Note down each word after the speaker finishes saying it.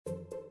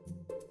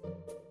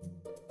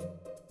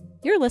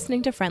You're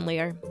listening to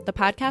Friendlier, the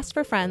podcast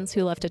for friends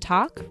who love to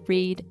talk,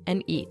 read,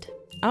 and eat.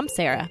 I'm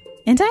Sarah.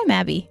 And I'm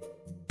Abby.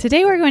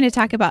 Today we're going to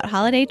talk about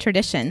holiday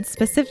traditions,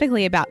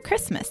 specifically about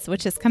Christmas,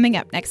 which is coming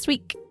up next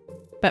week.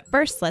 But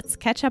first, let's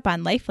catch up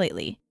on life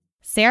lately.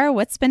 Sarah,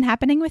 what's been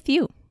happening with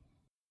you?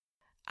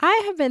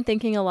 I have been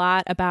thinking a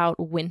lot about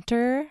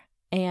winter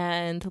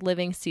and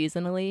living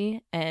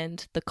seasonally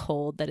and the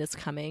cold that is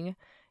coming.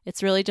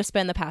 It's really just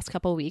been the past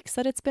couple weeks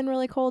that it's been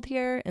really cold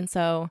here. And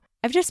so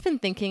I've just been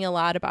thinking a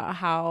lot about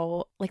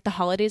how the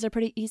holidays are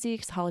pretty easy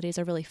because holidays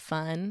are really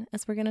fun,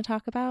 as we're going to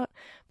talk about.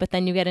 But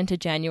then you get into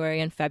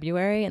January and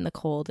February and the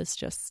cold is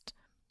just,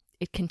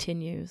 it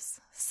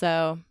continues.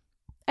 So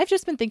I've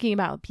just been thinking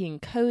about being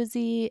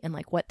cozy and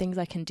what things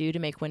I can do to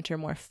make winter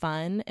more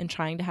fun and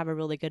trying to have a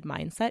really good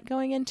mindset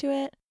going into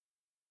it.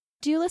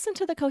 Do you listen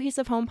to the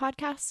Cohesive Home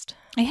podcast?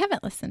 I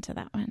haven't listened to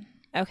that one.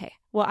 Okay.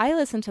 Well, I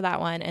listened to that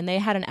one and they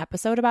had an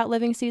episode about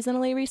living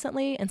seasonally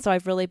recently. And so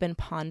I've really been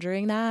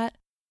pondering that.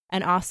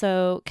 And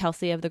also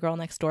Kelsey of the Girl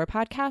Next Door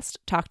podcast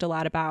talked a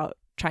lot about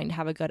trying to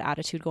have a good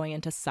attitude going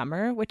into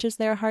summer, which is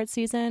their heart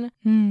season.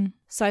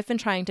 So I've been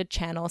trying to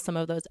channel some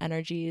of those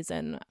energies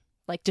and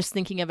just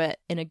thinking of it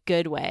in a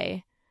good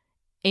way.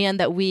 And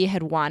that we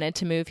had wanted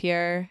to move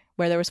here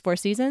where there was 4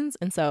 seasons.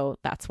 And so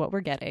that's what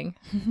we're getting.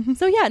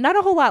 So yeah, not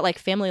a whole lot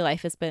family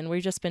life has been.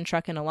 We've just been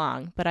trucking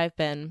along. But I've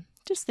been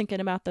just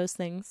thinking about those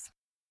things.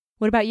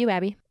 What about you,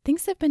 Abby?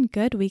 Things have been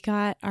good. We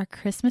got our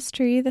Christmas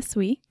tree this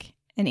week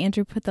and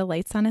Andrew put the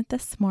lights on it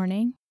this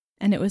morning.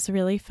 And it was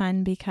really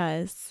fun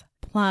because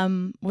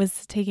Plum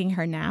was taking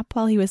her nap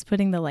while he was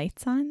putting the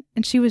lights on.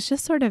 And she was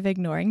just sort of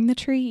ignoring the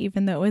tree,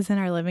 even though it was in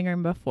our living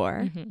room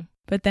before. Mm-hmm.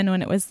 But then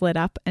when it was lit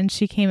up and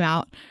she came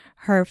out,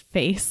 her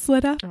face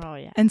lit up. Oh,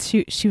 yeah. And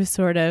she was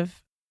sort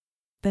of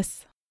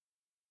this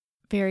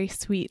very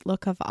sweet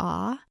look of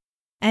awe.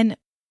 And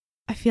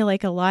I feel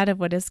like a lot of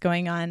what is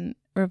going on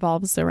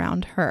revolves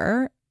around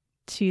her.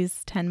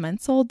 She's 10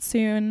 months old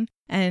soon,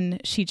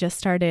 and she just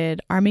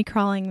started army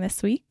crawling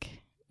this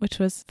week, which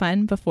was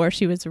fun. Before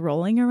she was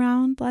rolling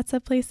around lots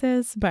of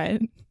places, but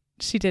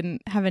she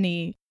didn't have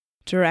any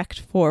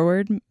direct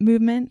forward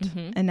movement,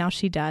 and now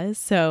she does.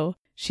 So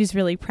she's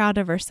really proud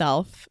of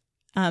herself,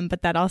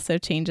 but that also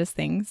changes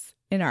things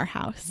in our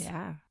house.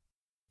 Yeah.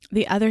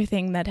 The other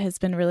thing that has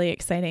been really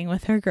exciting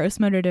with her gross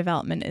motor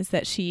development is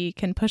that she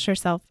can push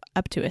herself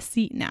up to a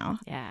seat now.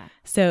 Yeah.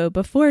 So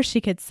before she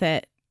could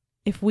sit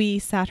if we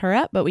sat her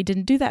up, but we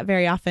didn't do that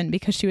very often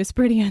because she was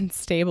pretty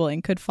unstable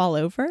and could fall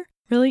over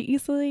really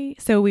easily.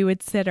 So we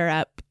would sit her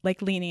up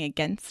leaning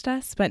against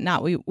us, but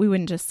we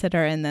wouldn't just sit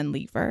her and then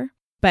leave her.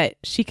 But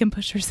she can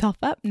push herself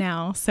up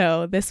now.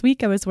 So this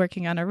week I was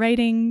working on a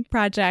writing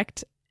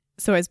project.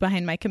 So I was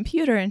behind my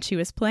computer and she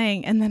was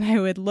playing, and then I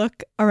would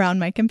look around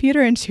my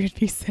computer and she would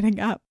be sitting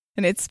up.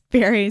 And it's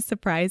very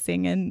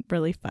surprising and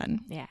really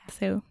fun. Yeah.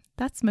 So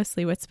that's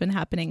mostly what's been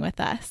happening with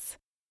us.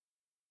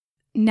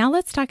 Now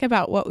let's talk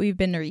about what we've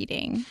been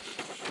reading.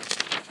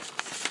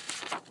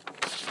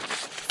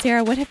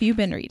 Sarah, what have you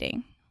been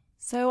reading?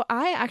 So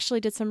I actually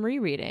did some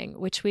rereading,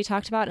 which we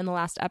talked about in the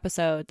last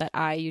episode that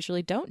I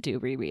usually don't do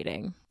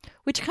rereading.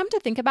 Which, come to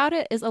think about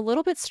it, is a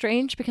little bit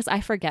strange because I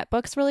forget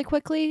books really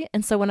quickly.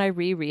 And so when I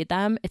reread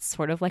them, it's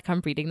sort of like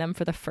I'm reading them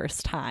for the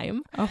first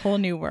time. A whole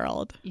new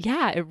world.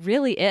 Yeah, it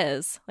really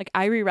is.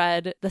 I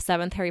reread the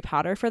 7th Harry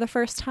Potter for the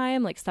first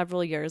time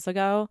several years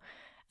ago.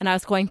 And I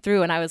was going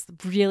through and I was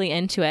really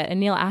into it. And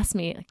Neil asked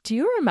me, do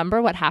you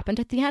remember what happened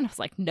at the end? I was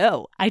like,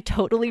 no, I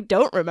totally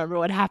don't remember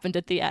what happened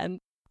at the end.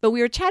 But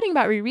we were chatting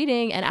about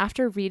rereading, and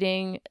after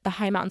reading The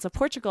High Mountains of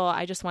Portugal,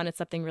 I just wanted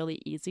something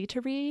really easy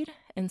to read.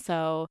 And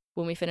so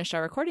when we finished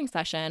our recording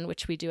session,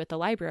 which we do at the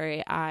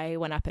library, I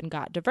went up and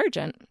got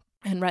Divergent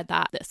and read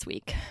that this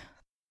week.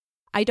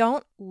 I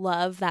don't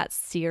love that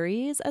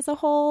series as a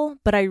whole,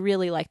 but I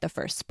really like the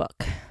first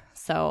book.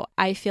 So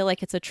I feel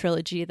like it's a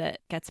trilogy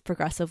that gets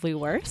progressively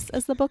worse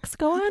as the books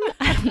go on.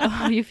 I don't know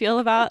how you feel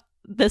about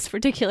this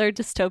particular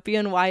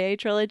dystopian YA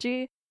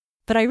trilogy.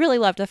 But I really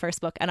loved the first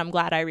book, and I'm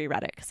glad I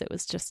reread it because it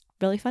was just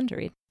really fun to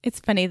read. It's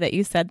funny that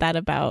you said that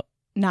about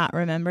not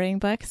remembering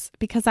books,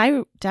 because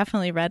I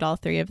definitely read all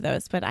 3 of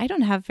those, but I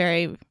don't have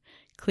very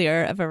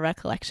clear of a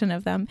recollection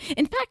of them.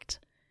 In fact,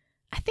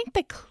 I think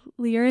the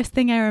clearest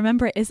thing I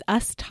remember is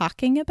us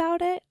talking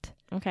about it.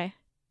 Okay.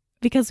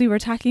 Because we were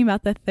talking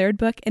about the 3rd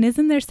book, and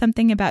isn't there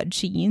something about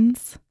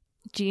genes?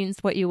 Genes,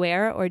 what you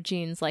wear, or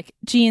genes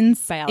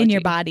genes biology? In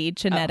your body,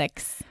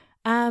 genetics.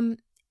 Oh.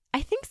 I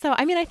think so.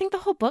 I mean, I think the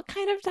whole book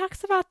kind of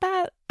talks about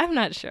that. I'm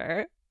not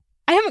sure.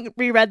 I haven't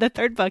reread the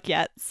 3rd book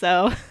yet,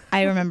 so.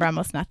 I remember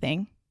almost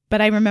nothing, but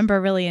I remember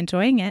really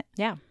enjoying it.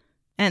 Yeah.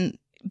 And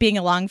being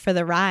along for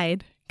the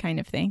ride kind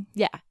of thing.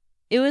 Yeah.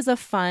 It was a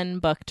fun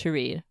book to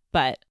read,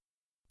 but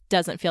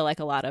doesn't feel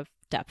like a lot of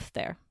depth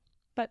there.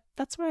 But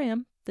that's where I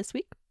am this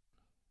week.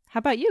 How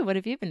about you? What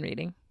have you been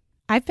reading?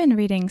 I've been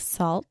reading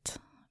Salt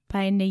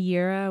by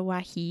Nayira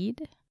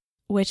Waheed,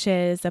 which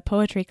is a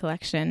poetry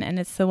collection, and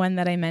it's the one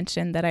that I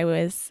mentioned that I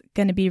was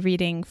going to be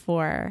reading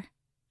for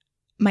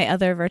my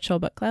other virtual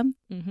book club.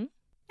 Mm-hmm.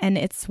 And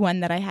it's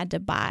one that I had to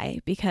buy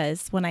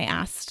because when I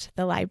asked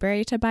the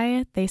library to buy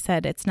it, they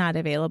said it's not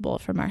available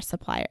from our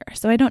supplier.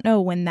 So I don't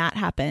know when that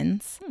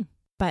happens,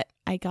 but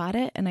I got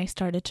it and I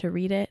started to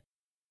read it.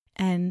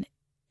 And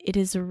it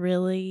is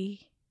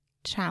really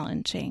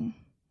challenging.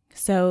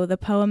 So the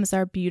poems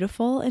are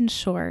beautiful and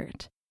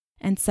short,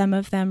 and some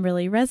of them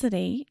really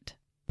resonate,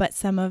 but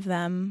some of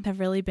them have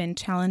really been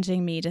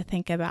challenging me to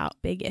think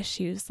about big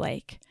issues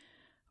like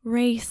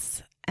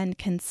race and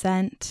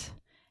consent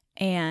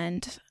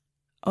and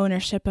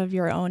ownership of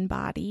your own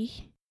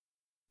body.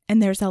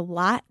 And there's a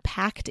lot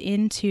packed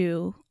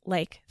into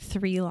like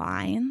 3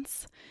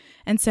 lines.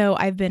 And so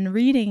I've been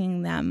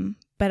reading them,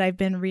 but I've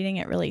been reading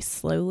it really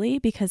slowly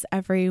because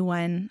I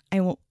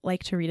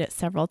like to read it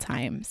several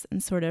times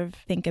and sort of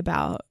think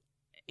about,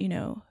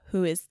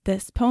 who is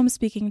this poem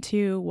speaking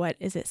to? What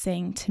is it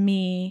saying to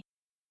me?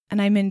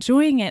 And I'm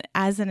enjoying it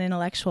as an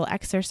intellectual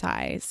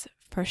exercise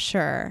for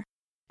sure.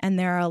 And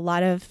there are a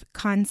lot of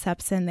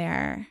concepts in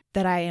there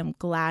that I am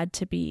glad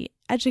to be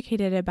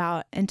educated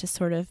about and to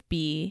sort of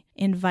be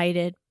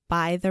invited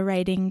by the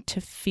writing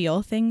to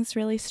feel things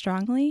really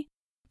strongly.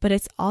 But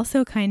it's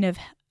also kind of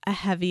a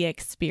heavy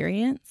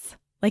experience.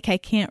 Like I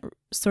can't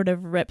sort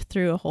of rip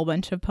through a whole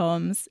bunch of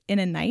poems in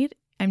a night.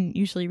 I'm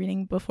usually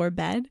reading before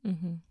bed,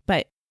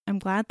 but I'm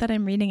glad that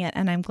I'm reading it.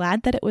 And I'm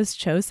glad that it was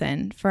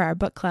chosen for our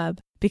book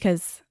club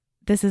because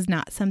this is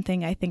not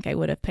something I think I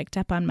would have picked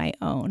up on my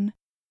own.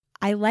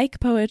 I like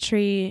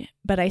poetry,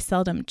 but I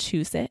seldom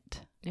choose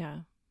it. Yeah.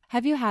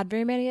 Have you had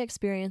very many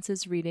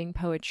experiences reading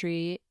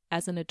poetry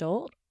as an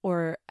adult,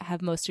 or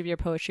have most of your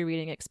poetry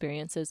reading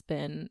experiences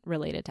been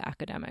related to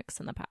academics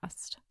in the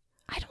past?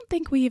 I don't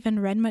think we even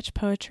read much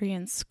poetry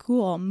in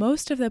school.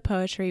 Most of the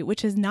poetry,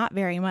 which is not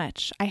very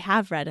much, I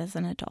have read as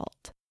an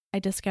adult. I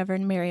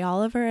discovered Mary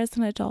Oliver as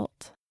an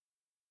adult.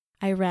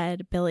 I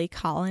read Billy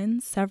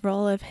Collins,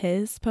 several of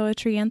his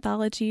poetry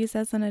anthologies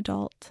as an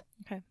adult.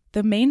 Okay.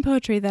 The main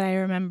poetry that I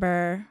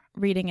remember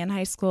reading in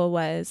high school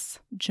was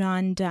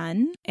John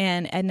Donne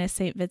and Edna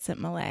St. Vincent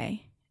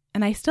Millay.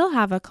 And I still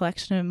have a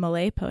collection of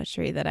Millay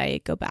poetry that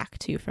I go back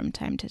to from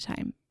time to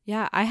time.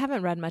 Yeah, I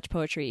haven't read much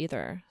poetry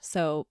either.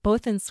 So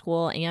both in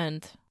school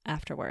and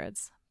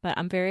afterwards. But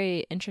I'm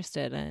very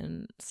interested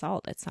in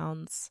Salt. It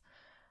sounds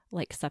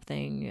like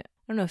something, I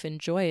don't know if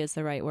enjoy is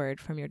the right word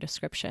from your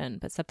description,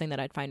 but something that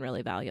I'd find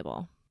really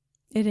valuable.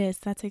 It is.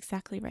 That's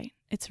exactly right.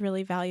 It's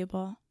really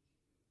valuable.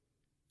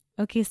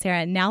 Okay,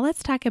 Sarah, now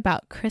let's talk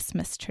about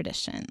Christmas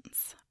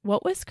traditions.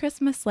 What was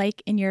Christmas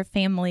like in your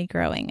family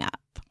growing up?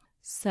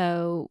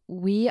 So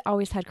we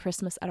always had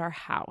Christmas at our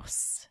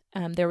house.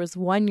 There was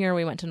one year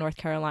we went to North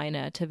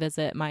Carolina to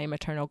visit my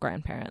maternal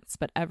grandparents,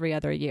 but every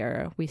other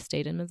year we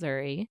stayed in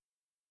Missouri.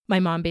 My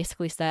mom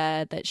basically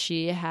said that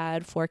she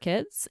had 4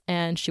 kids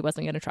and she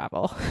wasn't going to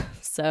travel.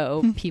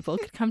 So people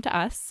could come to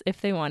us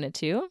if they wanted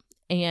to.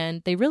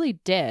 And they really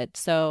did.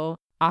 So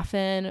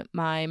often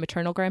my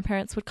maternal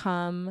grandparents would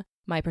come,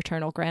 my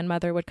paternal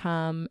grandmother would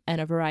come,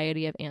 and a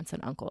variety of aunts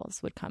and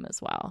uncles would come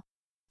as well.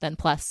 Then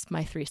plus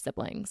my 3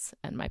 siblings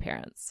and my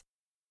parents.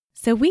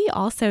 So we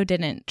also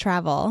didn't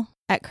travel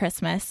at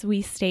Christmas.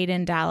 We stayed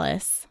in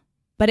Dallas,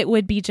 but it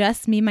would be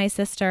just me, my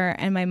sister,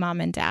 and my mom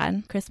and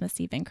dad, Christmas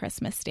Eve and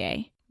Christmas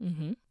Day.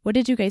 Mm-hmm. What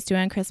did you guys do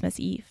on Christmas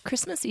Eve?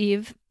 Christmas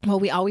Eve, well,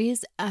 we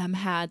always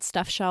had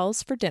stuffed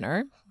shells for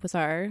dinner, was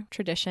our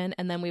tradition.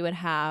 And then we would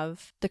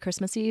have the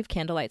Christmas Eve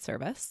candlelight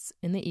service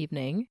in the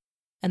evening.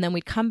 And then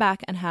we'd come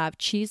back and have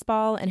cheese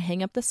ball and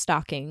hang up the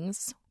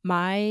stockings.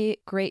 My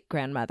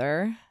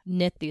great-grandmother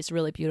knit these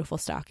really beautiful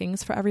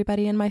stockings for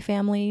everybody in my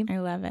family. I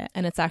love it.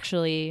 And it's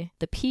actually,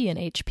 the P in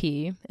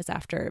HP is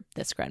after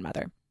this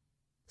grandmother.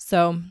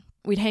 So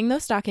we'd hang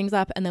those stockings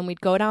up and then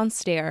we'd go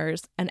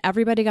downstairs and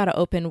everybody got to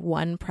open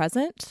one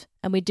present.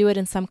 And we'd do it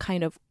in some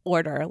kind of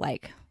order,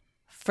 like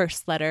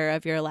first letter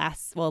of your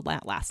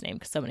not last name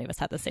because so many of us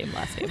had the same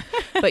last name,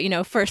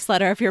 but first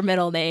letter of your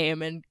middle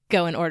name and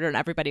go in order and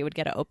everybody would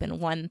get to open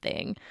one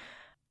thing.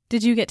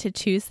 Did you get to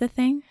choose the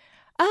thing?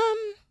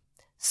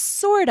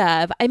 Sort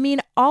of. I mean,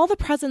 all the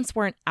presents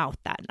weren't out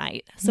that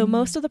night. So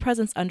most of the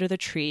presents under the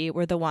tree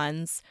were the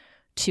ones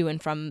to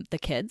and from the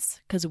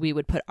kids because we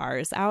would put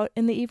ours out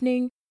in the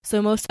evening.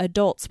 So most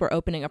adults were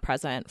opening a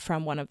present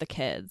from one of the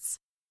kids.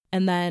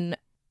 And then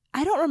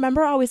I don't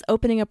remember always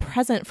opening a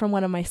present from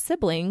one of my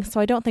siblings, so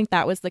I don't think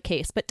that was the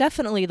case. But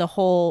definitely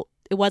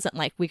it wasn't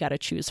like we got to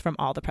choose from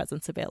all the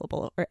presents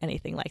available or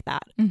anything like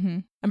that. Mm-hmm.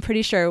 I'm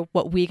pretty sure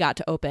what we got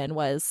to open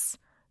was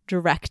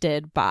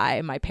directed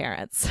by my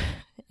parents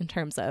in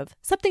terms of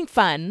something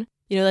fun,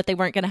 that they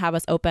weren't going to have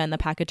us open the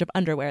package of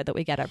underwear that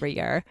we get every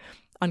year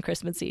on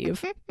Christmas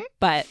Eve.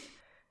 But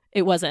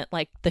it wasn't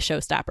like the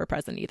showstopper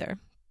present either.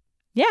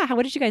 Yeah.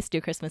 What did you guys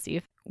do Christmas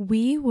Eve?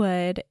 We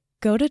would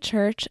go to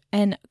church,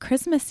 and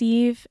Christmas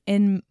Eve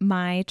in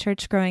my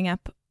church growing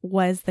up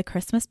was the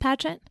Christmas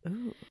pageant.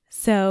 Ooh.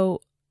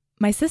 So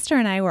my sister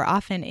and I were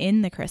often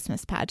in the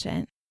Christmas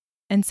pageant.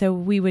 And so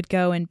we would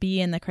go and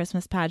be in the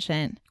Christmas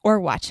pageant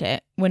or watch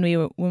it when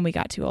we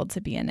got too old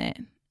to be in it.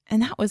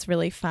 And that was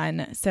really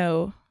fun.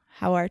 So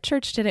how our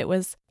church did it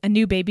was a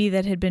new baby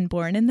that had been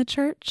born in the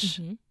church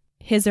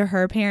his or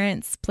her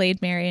parents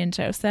played Mary and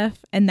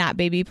Joseph, and that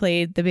baby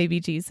played the baby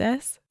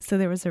Jesus. So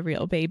there was a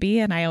real baby,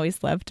 and I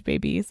always loved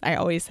babies. I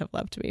always have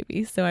loved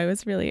babies. So I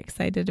was really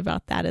excited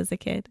about that as a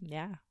kid.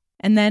 Yeah.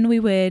 And then we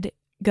would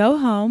go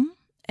home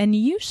and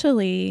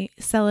usually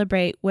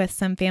celebrate with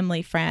some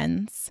family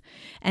friends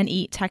and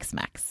eat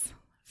Tex-Mex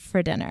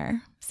for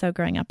dinner. So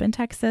growing up in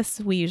Texas,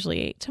 we usually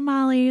ate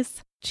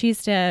tamales,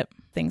 cheese dip,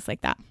 things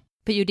like that.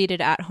 But you'd eat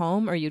it at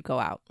home or you'd go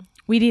out?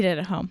 We'd eat it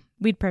at home.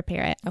 We'd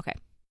prepare it. Okay.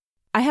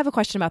 I have a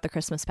question about the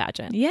Christmas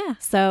pageant. Yeah.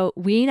 So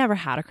we never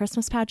had a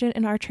Christmas pageant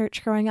in our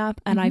church growing up,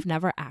 and I've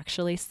never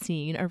actually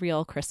seen a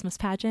real Christmas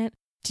pageant.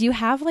 Do you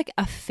have like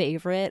a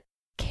favorite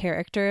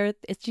character?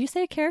 Did you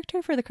say a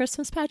character for the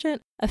Christmas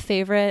pageant? A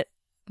favorite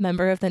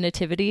member of the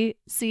nativity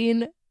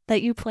scene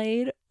that you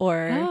played?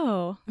 Or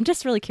I'm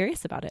just really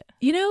curious about it.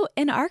 You know,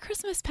 in our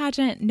Christmas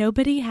pageant,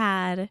 nobody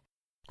had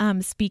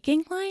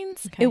speaking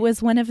lines. Okay. It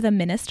was one of the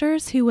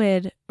ministers who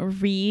would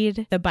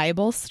read the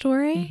Bible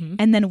story,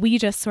 and then we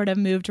just sort of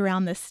moved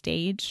around the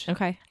stage.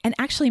 Okay. And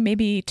actually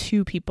maybe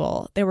two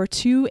people. There were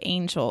two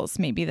angels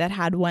maybe that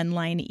had one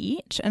line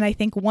each. And I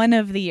think one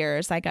of the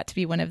years I got to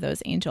be one of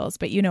those angels,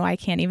 but you know, I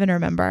can't even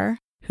remember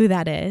who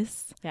that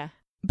is. Yeah.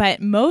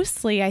 But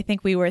mostly I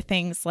think we were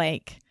things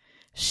like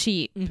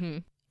sheep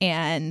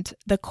and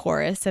the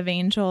chorus of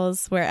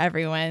angels where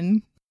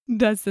everyone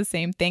does the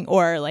same thing,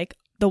 or like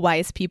the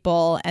wise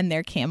people and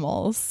their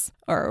camels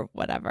or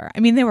whatever. I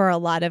mean, there were a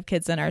lot of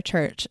kids in our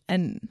church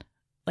and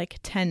like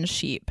 10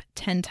 sheep,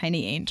 10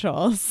 tiny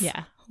angels.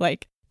 Yeah.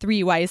 Like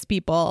 3 wise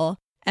people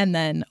and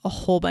then a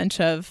whole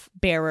bunch of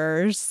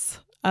bearers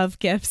of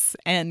gifts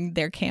and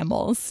their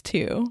camels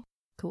too.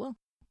 Cool.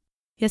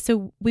 Yeah,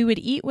 so we would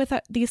eat with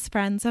these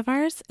friends of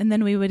ours, and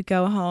then we would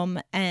go home,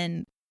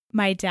 and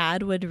my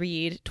dad would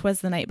read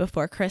 'Twas the Night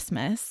Before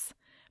Christmas,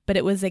 but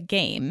it was a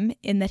game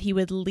in that he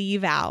would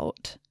leave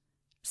out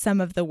some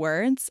of the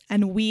words,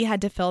 and we had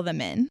to fill them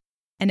in.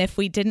 And if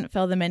we didn't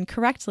fill them in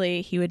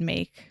correctly, he would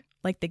make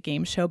like the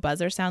game show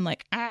buzzer sound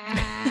like,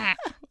 ah,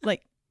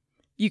 like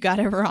you got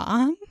it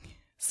wrong.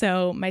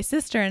 So my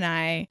sister and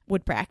I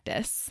would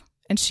practice.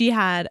 And she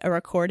had a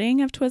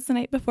recording of 'Twas the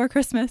Night Before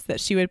Christmas that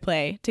she would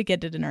play to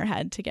get it in her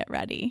head to get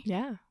ready.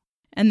 Yeah.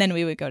 And then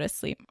we would go to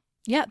sleep.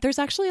 Yeah. There's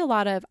actually a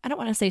lot of, I don't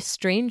want to say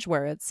strange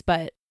words,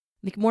 but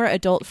like more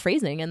adult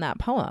phrasing in that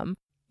poem.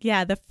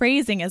 Yeah, the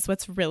phrasing is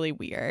what's really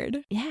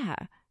weird. Yeah.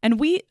 And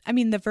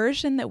the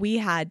version that we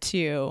had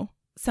too,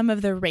 some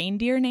of the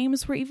reindeer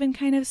names were even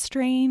kind of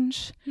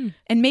strange.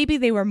 And maybe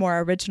they were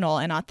more original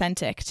and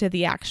authentic to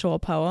the actual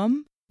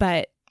poem,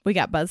 but we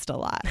got buzzed a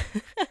lot.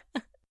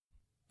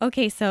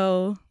 Okay,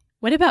 so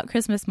what about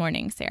Christmas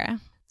morning,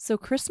 Sarah? So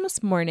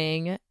Christmas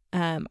morning,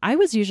 I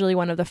was usually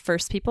one of the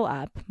first people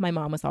up. My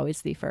mom was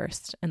always the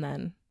first, and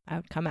then I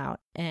would come out.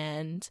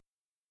 And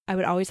I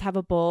would always have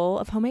a bowl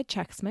of homemade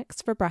Chex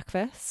Mix for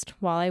breakfast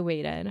while I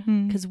waited,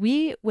 because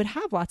we would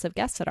have lots of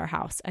guests at our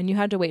house, and you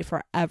had to wait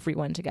for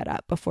everyone to get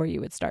up before you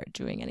would start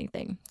doing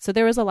anything. So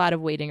there was a lot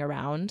of waiting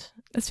around.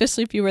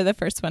 Especially if you were the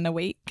first one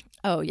awake.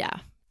 Oh, yeah,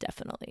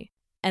 definitely.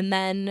 And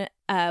then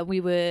we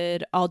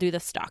would all do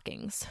the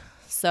stockings.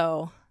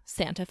 So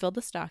Santa filled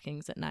the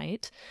stockings at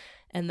night,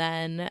 and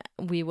then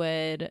we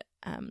would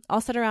all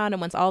sit around,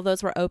 and once all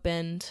those were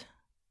opened,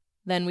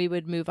 then we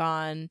would move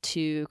on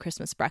to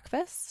Christmas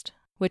breakfast,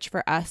 which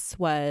for us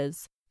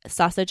was a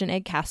sausage and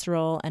egg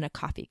casserole and a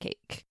coffee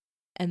cake.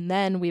 And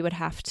then we would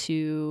have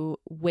to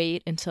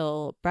wait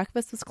until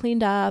breakfast was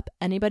cleaned up.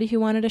 Anybody who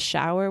wanted a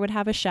shower would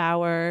have a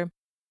shower.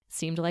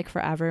 Seemed like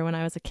forever when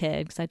I was a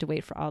kid because I had to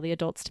wait for all the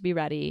adults to be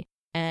ready.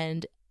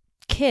 And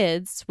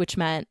kids, which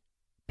meant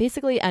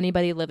basically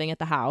anybody living at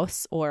the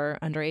house or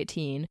under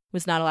 18,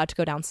 was not allowed to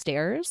go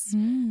downstairs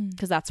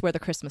because that's where the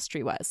Christmas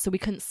tree was. So we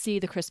couldn't see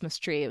the Christmas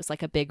tree. It was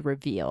like a big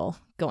reveal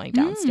going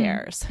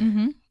downstairs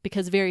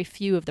because very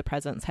few of the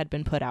presents had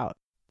been put out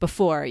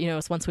before. You know, it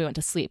was once we went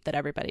to sleep that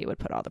everybody would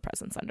put all the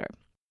presents under.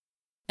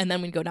 And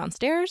then we'd go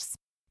downstairs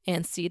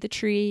and see the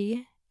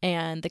tree,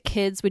 and the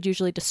kids would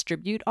usually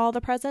distribute all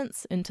the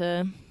presents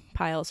into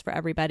piles for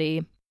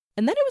everybody.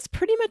 And then it was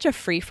pretty much a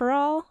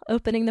free-for-all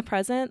opening the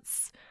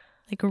presents.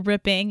 Like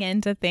ripping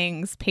into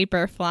things,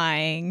 paper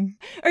flying.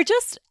 Or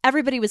just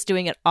everybody was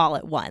doing it all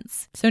at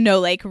once. So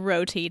no like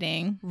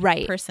rotating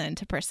right, person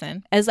to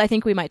person. As I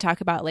think we might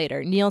talk about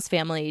later, Neil's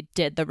family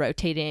did the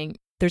rotating.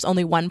 There's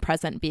only one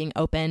present being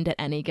opened at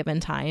any given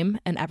time,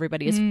 and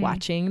everybody is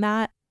watching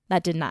that.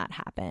 That did not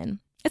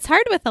happen. It's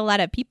hard with a lot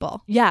of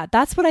people. Yeah,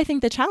 that's what I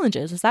think the challenge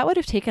is that would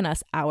have taken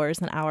us hours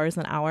and hours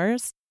and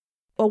hours.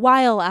 A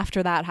while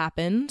after that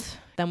happened,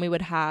 then we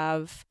would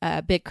have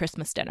a big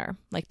Christmas dinner,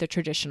 like the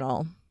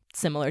traditional,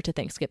 similar to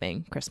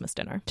Thanksgiving Christmas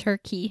dinner.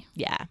 Turkey.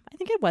 Yeah, I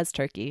think it was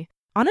turkey.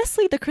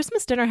 Honestly, the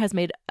Christmas dinner has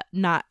made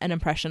not an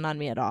impression on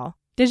me at all.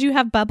 Did you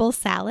have bubble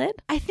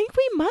salad? I think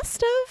we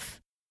must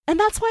have. And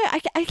that's why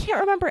I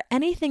can't remember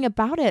anything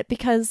about it,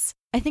 because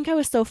I think I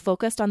was so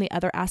focused on the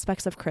other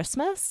aspects of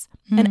Christmas.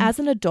 And as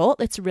an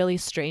adult, it's really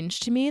strange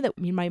to me that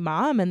my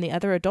mom and the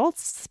other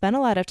adults spent a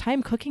lot of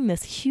time cooking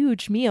this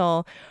huge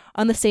meal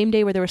on the same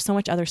day where there was so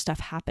much other stuff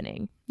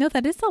happening. No,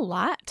 that is a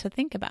lot to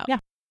think about. Yeah.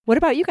 What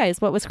about you guys?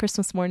 What was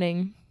Christmas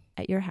morning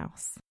at your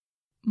house?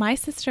 My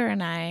sister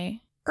and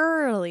I,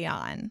 early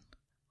on,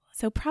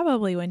 so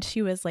probably when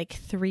she was like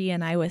 3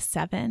 and I was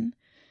 7,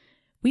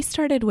 we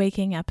started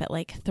waking up at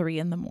like 3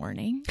 in the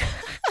morning.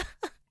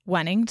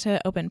 Wanting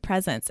to open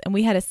presents. And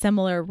we had a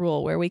similar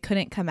rule where we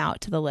couldn't come out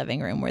to the living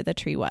room where the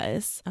tree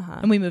was.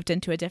 And we moved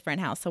into a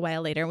different house a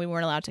while later and we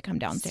weren't allowed to come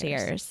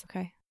downstairs.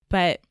 Okay.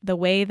 But the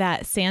way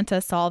that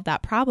Santa solved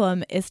that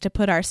problem is to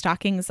put our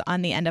stockings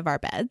on the end of our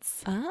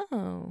beds.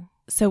 Oh.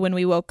 So when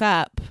we woke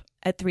up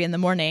at 3 in the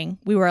morning,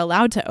 we were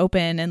allowed to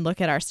open and look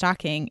at our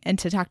stocking and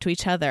to talk to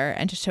each other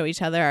and to show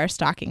each other our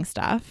stocking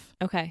stuff.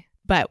 Okay.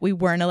 But we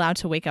weren't allowed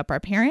to wake up our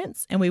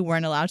parents and we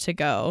weren't allowed to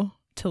go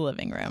to the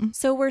living room.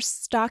 So were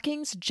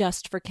stockings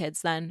just for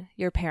kids then?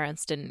 Your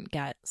parents didn't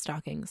get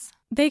stockings?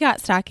 They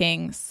got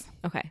stockings.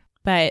 Okay.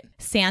 But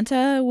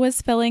Santa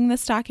was filling the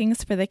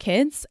stockings for the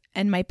kids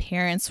and my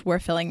parents were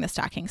filling the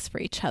stockings for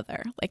each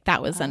other. Like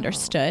that was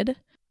understood.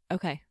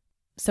 Okay.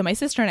 So my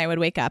sister and I would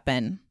wake up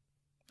and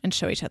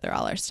show each other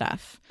all our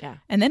stuff. Yeah.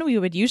 And then we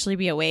would usually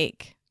be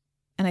awake.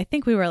 And I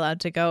think we were allowed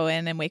to go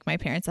in and wake my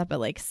parents up at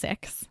like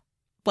 6.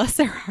 Bless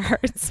their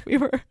hearts. We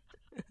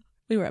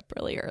were up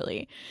really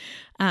early.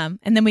 And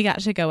then we got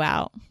to go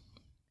out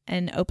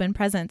and open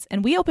presents.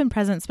 And we opened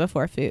presents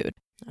before food.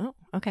 Oh,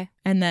 okay.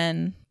 And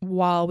then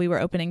while we were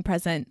opening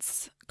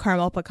presents,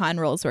 caramel pecan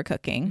rolls were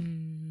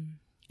cooking.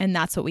 And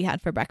that's what we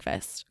had for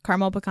breakfast.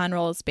 Caramel pecan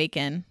rolls,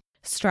 bacon,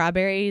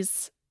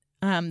 strawberries,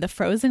 the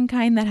frozen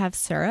kind that have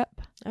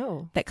syrup.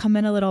 Oh. That come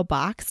in a little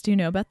box. Do you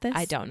know about this?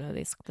 I don't know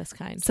this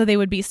kind. So they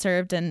would be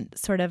served in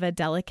sort of a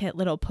delicate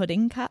little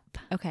pudding cup.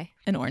 Okay.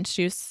 And orange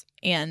juice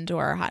and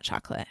or hot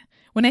chocolate.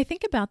 When I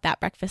think about that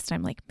breakfast,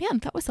 I'm like, man,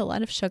 that was a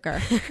lot of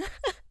sugar.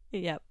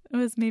 Yep. It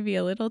was maybe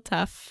a little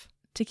tough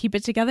to keep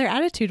it together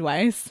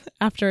attitude-wise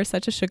after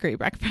such a sugary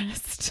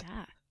breakfast.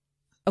 Yeah.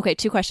 Okay,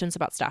 2 questions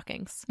about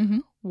stockings. Mm-hmm.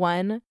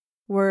 One,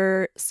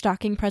 were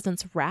stocking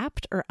presents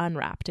wrapped or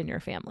unwrapped in your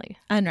family?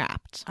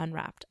 Unwrapped.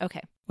 Unwrapped.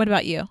 Okay. What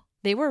about you?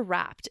 They were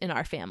wrapped in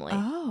our family.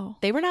 Oh.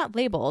 They were not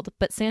labeled,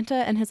 but Santa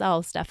and his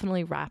elves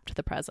definitely wrapped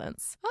the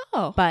presents.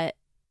 Oh. But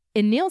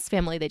in Neil's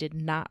family, they did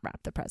not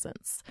wrap the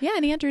presents. Yeah,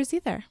 and Andrew's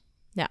either.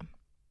 Yeah.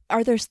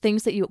 Are there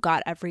things that you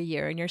got every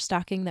year in your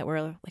stocking that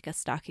were like a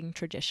stocking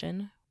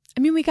tradition? I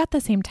mean, we got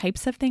the same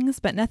types of things,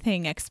 but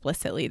nothing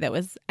explicitly that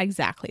was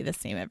exactly the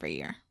same every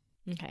year.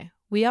 Okay.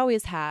 We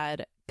always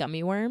had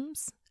gummy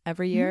worms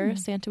every year.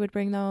 Santa would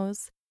bring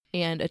those,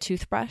 and a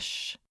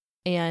toothbrush,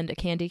 and a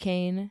candy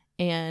cane,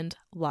 and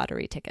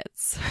lottery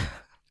tickets.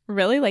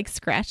 Really? Like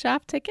scratch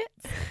off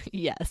tickets?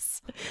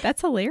 Yes.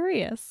 That's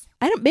hilarious.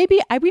 We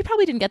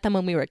probably didn't get them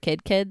when we were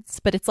kids,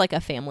 but it's like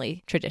a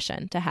family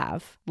tradition to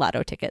have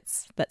lotto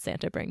tickets that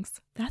Santa brings.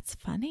 That's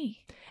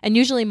funny. And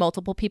usually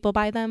multiple people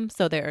buy them,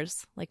 so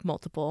there's like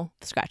multiple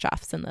scratch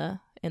offs in the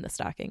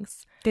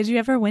stockings. Did you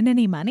ever win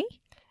any money?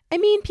 I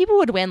mean, people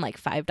would win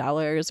like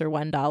 $5 or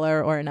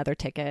 $1 or another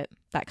ticket,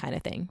 that kind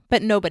of thing.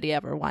 But nobody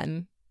ever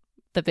won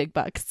the big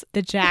bucks.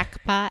 The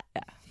jackpot?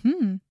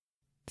 Yeah.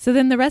 So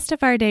then the rest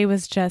of our day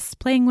was just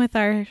playing with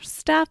our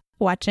stuff,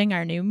 watching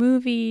our new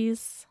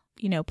movies,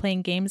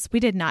 playing games. We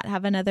did not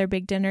have another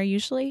big dinner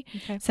usually.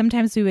 Okay.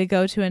 Sometimes we would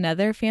go to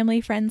another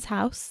family friend's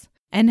house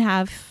and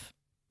have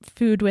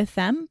food with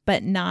them,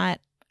 but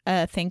not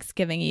a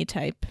Thanksgiving-y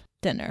type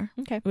dinner.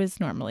 Okay. It was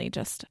normally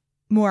just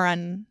more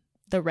on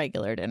the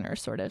regular dinner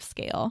sort of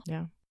scale.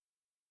 Yeah.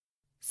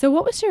 So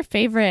what was your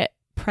favorite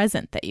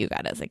present that you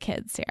got as a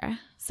kid, Sarah?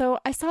 So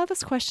I saw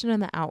this question in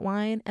the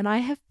outline and I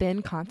have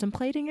been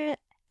contemplating it,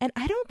 and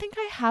I don't think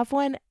I have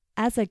one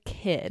as a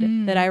kid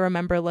that I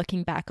remember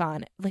looking back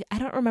on. Like, I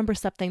don't remember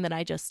something that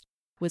I just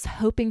was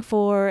hoping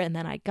for and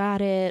then I got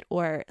it,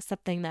 or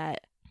something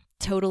that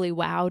totally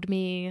wowed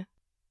me.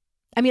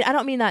 I mean, I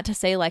don't mean that to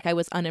say like I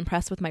was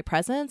unimpressed with my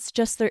presents,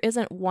 just there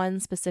isn't one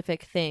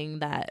specific thing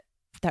that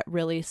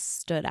really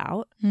stood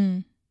out,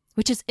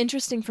 which is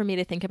interesting for me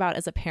to think about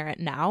as a parent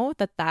now,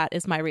 that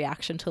is my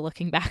reaction to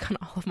looking back on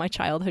all of my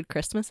childhood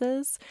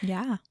Christmases.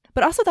 Yeah.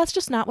 But also that's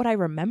just not what I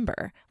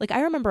remember. Like,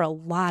 I remember a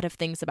lot of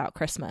things about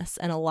Christmas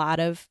and a lot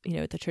of,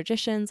 the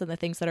traditions and the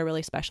things that are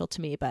really special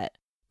to me, but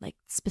like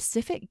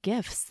specific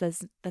gifts,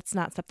 that's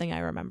not something I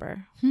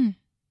remember.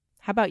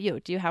 How about you?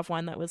 Do you have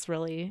one that was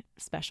really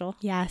special?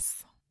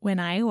 Yes. When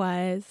I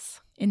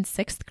was in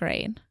 6th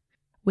grade,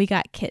 we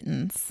got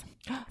kittens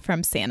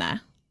from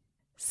Santa.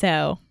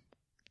 So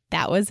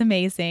that was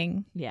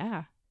amazing.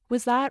 Yeah.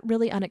 Was that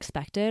really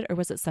unexpected, or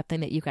was it something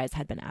that you guys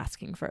had been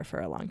asking for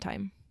a long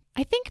time?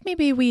 I think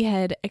maybe we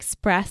had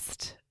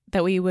expressed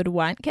that we would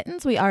want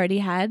kittens. We already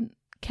had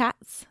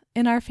cats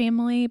in our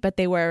family, but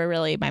they were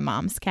really my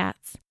mom's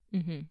cats.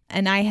 Mm-hmm.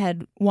 And I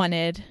had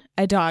wanted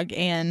a dog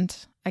and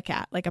a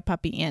cat, like a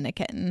puppy and a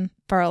kitten,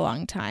 for a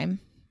long time.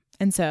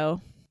 And so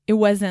it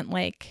wasn't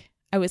like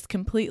I was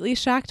completely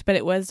shocked, but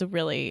it was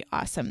really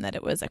awesome that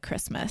it was a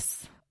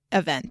Christmas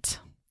event.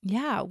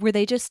 Yeah. Were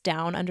they just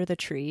down under the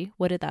tree?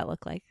 What did that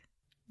look like?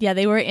 Yeah,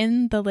 they were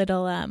in the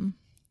little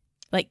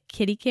like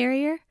kitty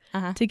carrier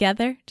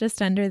together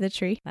just under the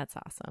tree. That's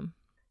awesome.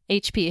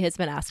 HP has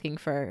been asking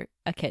for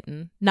a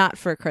kitten, not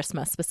for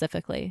Christmas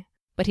specifically,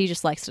 but he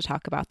just likes to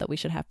talk about that we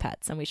should have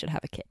pets and we should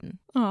have a kitten.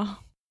 Oh,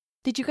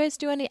 Did you guys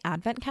do any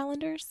advent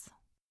calendars?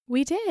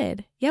 we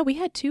did. Yeah, we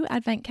had 2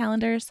 advent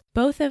calendars.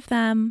 Both of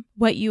them,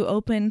 what you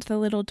opened the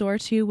little door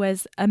to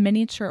was a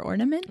miniature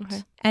ornament.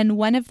 Okay. And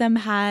one of them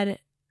had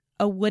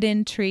a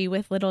wooden tree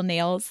with little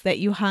nails that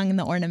you hung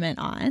the ornament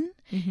on.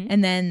 Mm-hmm.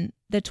 And then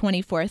the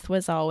 24th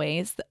was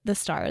always the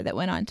star that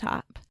went on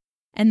top.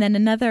 And then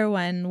another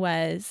one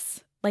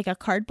was like a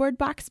cardboard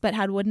box but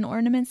had wooden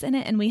ornaments in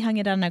it. And we hung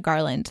it on a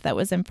garland that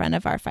was in front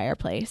of our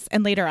fireplace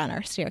and later on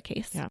our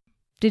staircase. Yeah.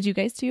 Did you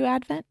guys do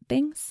Advent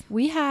things?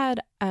 We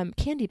had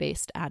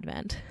candy-based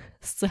Advent.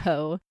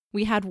 So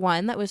we had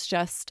one that was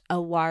just a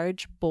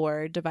large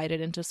board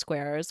divided into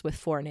squares with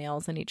 4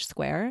 nails in each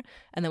square.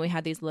 And then we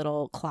had these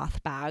little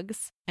cloth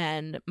bags.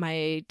 And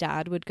my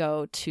dad would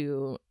go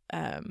to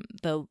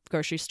the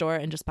grocery store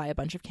and just buy a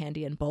bunch of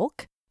candy in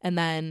bulk. And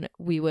then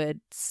we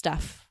would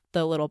stuff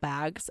the little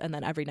bags. And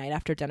then every night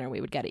after dinner, we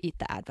would get to eat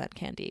the Advent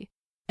candy.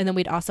 And then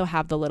we'd also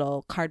have the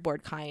little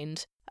cardboard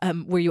kind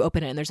where you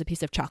open it and there's a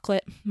piece of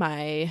chocolate.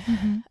 My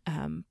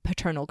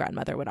paternal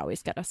grandmother would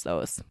always get us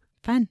those.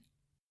 Fun.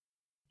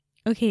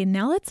 Okay,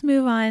 now let's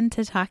move on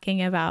to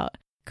talking about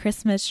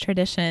Christmas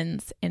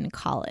traditions in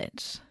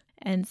college.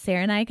 And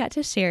Sarah and I got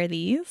to share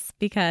these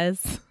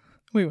because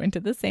we went to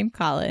the same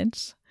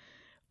college.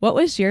 What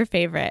was your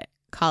favorite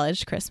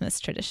college Christmas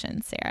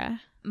tradition,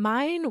 Sarah?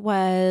 Mine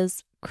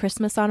was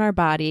Christmas on our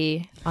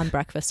body on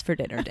breakfast for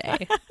dinner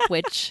day,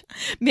 which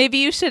Maybe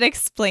you should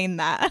explain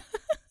that.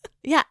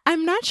 yeah,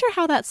 I'm not sure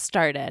how that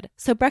started.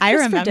 So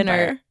breakfast for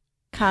dinner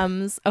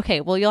comes,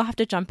 okay, well, you'll have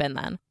to jump in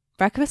then.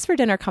 Breakfast for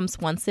dinner comes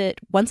once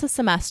a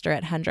semester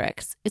at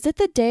Hendrix. Is it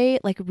the day,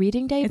 like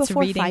reading day It's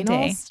before reading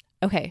finals? day.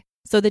 Okay,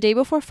 so the day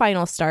before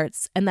finals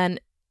starts and then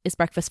is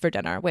breakfast for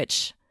dinner,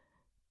 which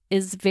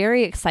is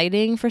very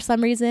exciting for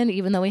some reason.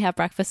 Even though we have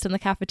breakfast in the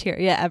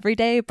cafeteria every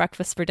day,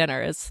 breakfast for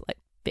dinner is like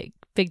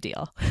big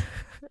deal.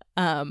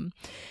 And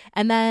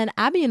then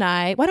Abby and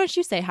I, why don't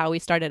you say how we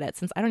started it,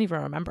 since I don't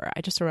even remember.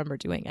 I just remember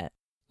doing it.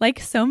 Like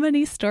so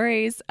many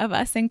stories of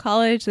us in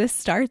college, this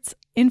starts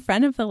in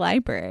front of the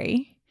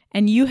library.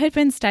 And you had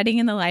been studying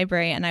in the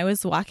library and I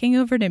was walking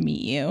over to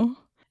meet you.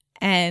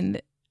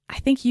 And I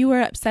think you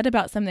were upset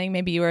about something.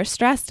 Maybe you were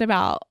stressed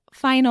about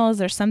finals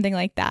or something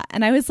like that.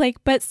 And I was like,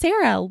 but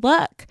Sarah,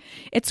 look,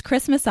 it's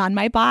Christmas on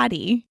my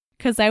body.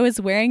 Because I was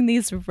wearing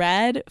these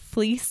red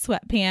fleece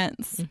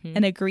sweatpants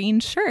and a green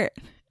shirt.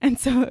 And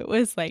so it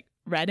was like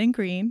red and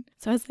green.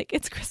 So I was like,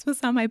 it's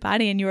Christmas on my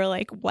body. And you were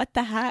like, what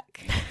the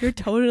heck? You're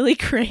totally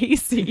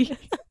crazy.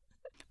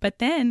 But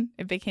then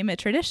it became a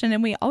tradition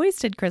and we always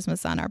did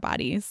Christmas on our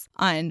bodies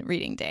on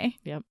reading day.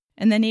 Yep.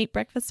 And then ate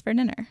breakfast for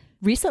dinner.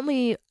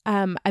 Recently,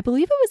 I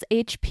believe it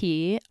was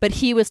HP, but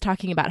he was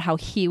talking about how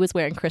he was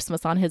wearing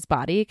Christmas on his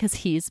body because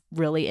he's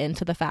really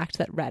into the fact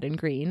that red and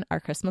green are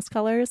Christmas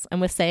colors.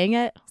 And with saying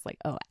it, I was like,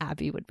 oh,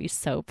 Abby would be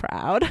so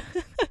proud.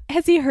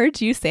 Has he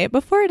heard you say it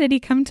before or did he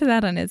come to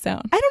that on his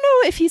own? I don't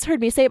know if he's heard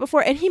me say it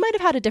before, and he might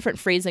have had a different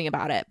phrasing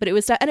about it, but it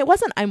was, and it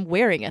wasn't I'm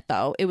wearing it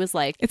though. It was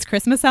like, it's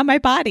Christmas on my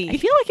body. I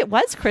feel like it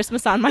was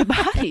Christmas on my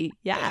body.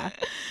 Yeah.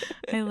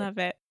 I love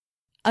it.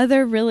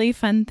 Other really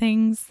fun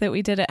things that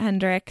we did at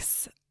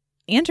Hendrix,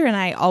 Andrew and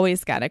I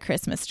always got a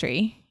Christmas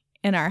tree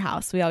in our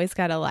house. We always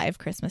got a live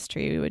Christmas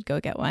tree. We would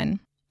go get one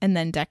and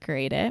then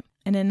decorate it.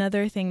 And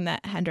another thing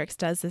that Hendrix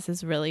does, this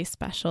is really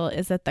special,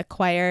 is that the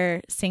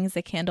choir sings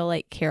a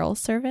candlelight carol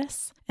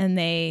service and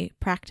they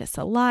practice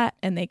a lot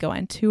and they go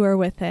on tour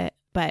with it.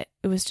 But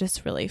it was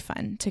just really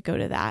fun to go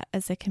to that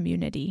as a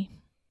community.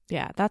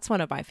 Yeah, that's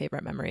one of my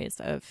favorite memories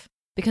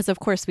because of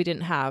course we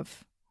didn't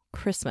have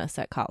Christmas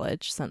at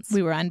college since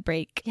we were on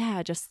break.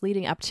 Yeah, just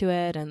leading up to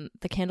it. And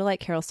the candlelight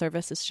carol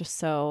service is just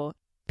so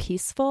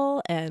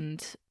peaceful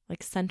and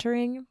like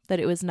centering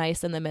that it was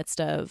nice in the midst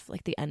of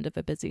like the end of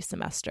a busy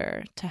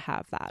semester to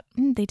have that.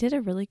 They did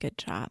a really good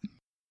job.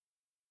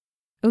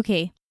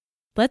 Okay,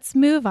 let's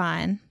move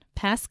on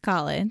past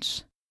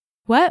college.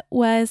 What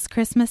was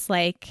Christmas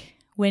like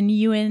when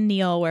you and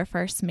Neil were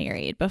first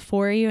married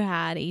before you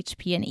had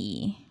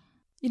HP&E?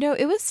 You know,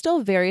 it was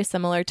still very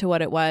similar to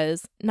what it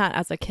was, not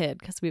as a kid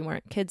because we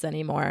weren't kids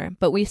anymore,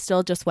 but we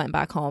still just went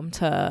back home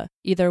to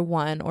either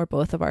one or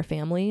both of our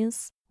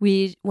families.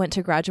 We went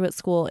to graduate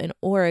school in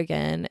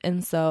Oregon,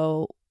 and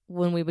so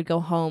when we would go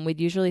home, we'd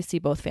usually see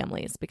both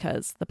families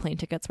because the plane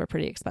tickets were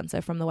pretty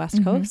expensive from the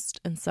West Coast,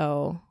 and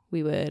so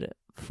we would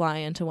fly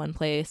into one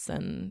place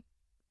and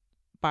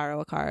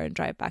borrow a car and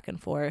drive back and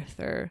forth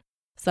or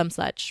some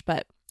such,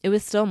 but it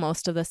was still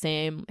most of the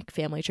same like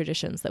family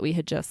traditions that we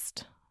had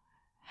just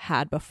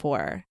had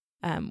before.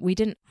 We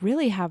didn't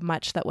really have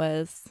much that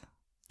was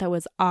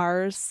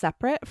ours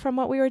separate from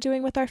what we were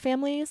doing with our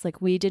families.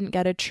 Like we didn't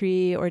get a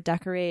tree or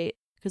decorate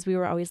because we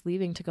were always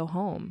leaving to go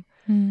home.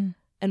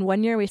 And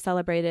one year we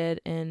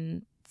celebrated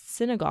in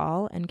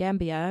Senegal and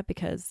Gambia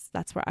because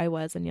that's where I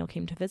was and Neil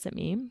came to visit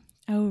me.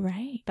 Oh,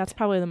 right. That's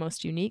probably the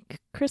most unique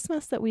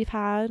Christmas that we've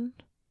had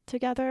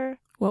together.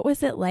 What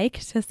was it like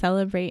to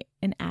celebrate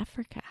in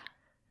Africa?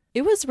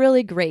 It was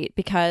really great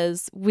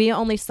because we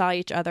only saw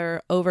each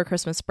other over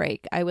Christmas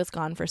break. I was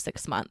gone for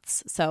 6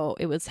 months. So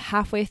it was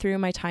halfway through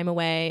my time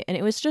away. And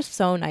it was just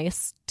so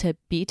nice to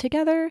be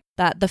together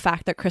that the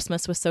fact that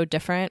Christmas was so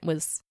different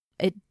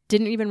it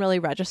didn't even really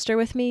register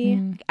with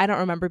me. I don't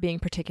remember being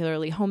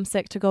particularly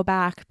homesick to go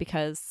back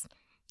because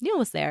Neil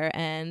was there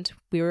and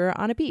we were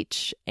on a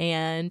beach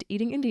and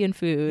eating Indian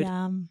food.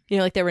 Yum.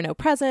 Like there were no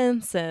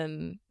presents,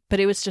 but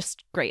it was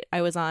just great.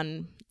 I was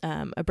on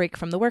a break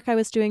from the work I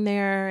was doing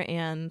there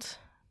and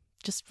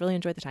just really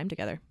enjoyed the time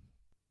together.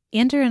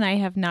 Andrew and I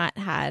have not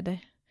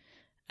had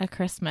a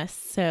Christmas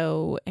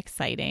so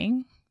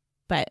exciting,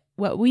 but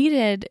what we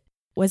did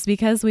was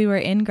because we were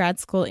in grad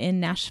school in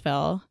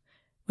Nashville,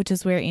 which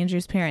is where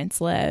Andrew's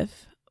parents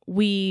live,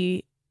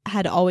 we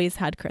had always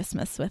had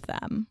Christmas with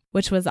them,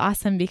 which was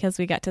awesome because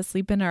we got to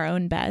sleep in our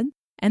own bed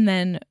and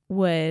then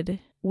would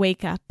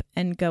wake up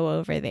and go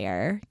over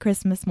there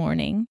Christmas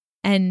morning.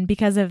 And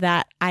because of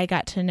that, I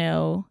got to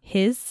know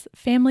his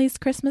family's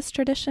Christmas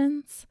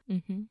traditions.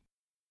 Mm-hmm.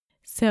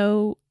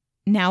 So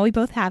now we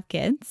both have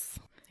kids.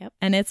 Yep.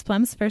 And it's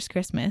Plum's first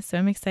Christmas, so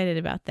I'm excited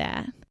about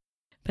that.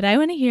 But I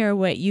want to hear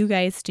what you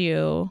guys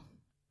do,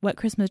 what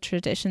Christmas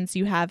traditions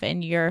you have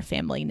in your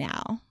family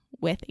now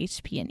with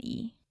HP and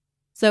E.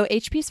 So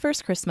HP's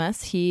first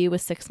Christmas, he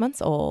was 6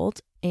 months old,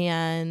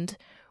 and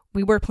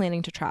we were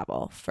planning to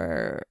travel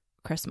for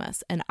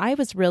Christmas. And I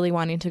was really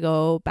wanting to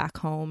go back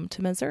home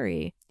to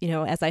Missouri.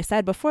 As I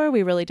said before,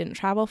 we really didn't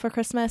travel for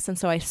Christmas. And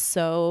so I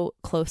so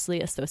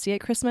closely associate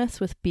Christmas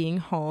with being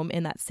home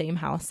in that same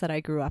house that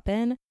I grew up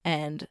in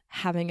and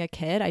having a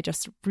kid. I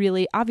just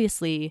really,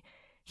 obviously,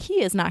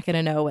 he is not going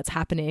to know what's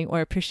happening or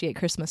appreciate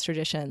Christmas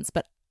traditions,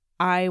 but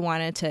I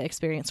wanted to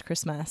experience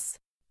Christmas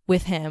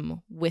with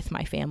him, with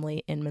my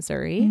family in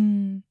Missouri.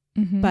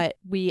 Mm-hmm. But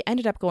we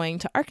ended up going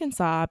to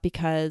Arkansas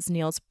because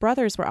Neil's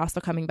brothers were also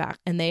coming back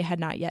and they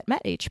had not yet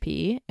met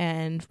HP,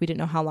 and we didn't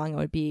know how long it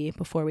would be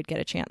before we'd get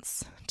a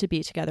chance to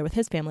be together with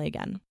his family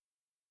again.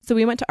 So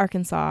we went to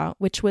Arkansas,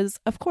 which was,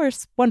 of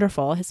course,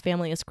 wonderful. His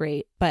family is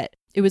great, but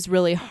it was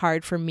really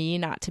hard for me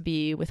not to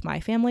be with my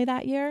family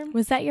that year.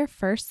 Was that your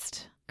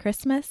first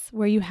Christmas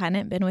where you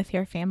hadn't been with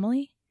your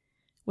family?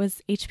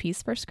 Was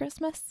HP's first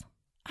Christmas?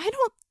 I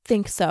don't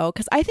think so,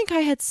 because I think I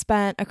had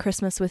spent a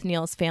Christmas with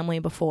Neil's family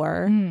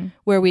before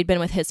where we'd been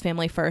with his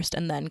family first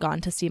and then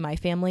gone to see my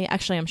family.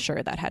 Actually, I'm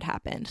sure that had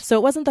happened. So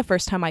it wasn't the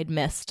first time I'd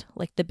missed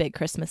like the big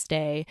Christmas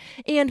day.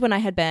 And when I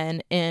had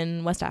been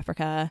in West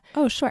Africa.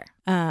 Oh, sure.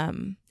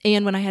 And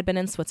when I had been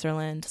in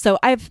Switzerland. So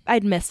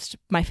I'd missed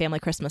my family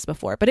Christmas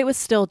before, but it was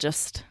still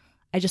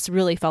I just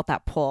really felt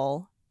that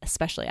pull,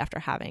 especially after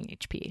having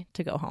HP,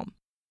 to go home.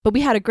 But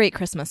we had a great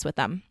Christmas with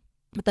them.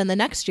 But then the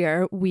next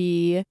year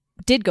we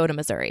did go to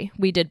Missouri.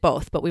 We did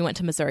both, but we went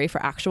to Missouri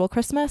for actual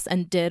Christmas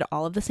and did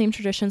all of the same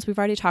traditions we've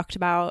already talked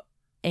about.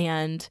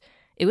 And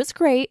it was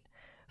great.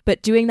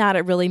 But doing that,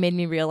 it really made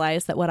me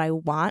realize that what I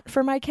want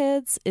for my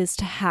kids is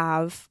to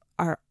have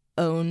our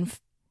own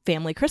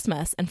family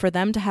Christmas and for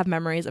them to have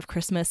memories of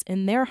Christmas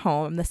in their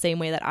home the same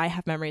way that I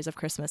have memories of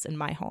Christmas in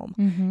my home.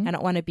 Mm-hmm. I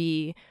don't want to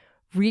be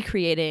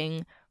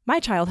recreating my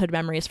childhood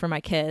memories for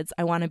my kids.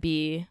 I want to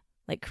be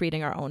like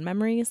creating our own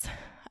memories.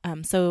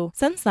 So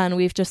since then,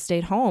 we've just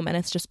stayed home and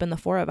it's just been the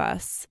four of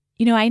us.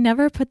 I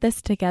never put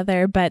this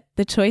together, but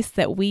the choice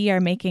that we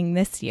are making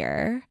this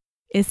year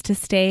is to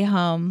stay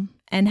home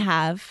and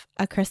have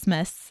a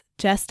Christmas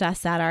just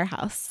us at our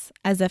house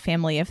as a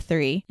family of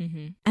 3.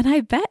 Mm-hmm. And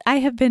I bet I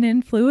have been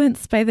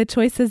influenced by the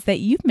choices that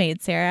you've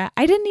made, Sarah.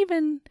 I didn't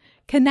even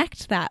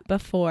connect that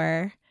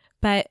before,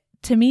 but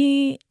to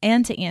me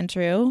and to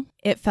Andrew,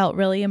 it felt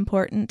really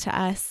important to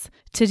us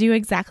to do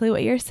exactly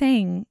what you're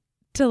saying,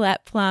 to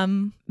let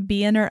Plum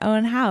be in her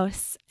own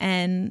house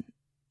and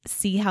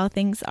see how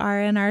things are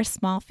in our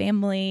small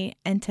family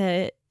and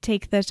to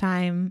take the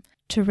time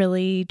to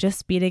really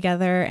just be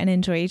together and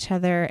enjoy each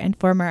other and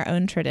form our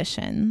own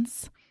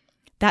traditions.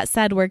 That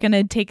said, we're going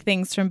to take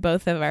things from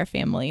both of our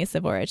families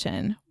of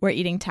origin. We're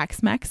eating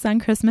Tex-Mex on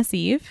Christmas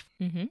Eve.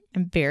 Mm-hmm.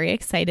 I'm very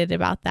excited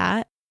about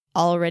that.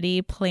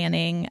 Already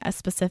planning a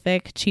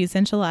specific cheese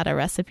enchilada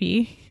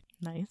recipe.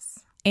 Nice.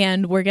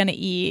 And we're going to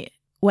eat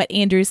what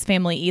Andrew's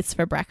family eats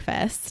for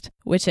breakfast,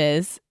 which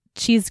is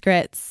cheese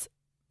grits,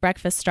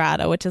 breakfast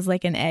strata, which is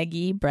like an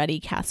eggy,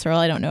 bready casserole.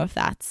 I don't know if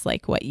that's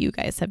like what you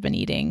guys have been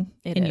eating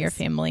in your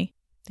family.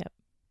 Yep.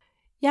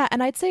 Yeah,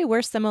 and I'd say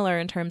we're similar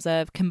in terms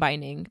of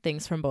combining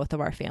things from both of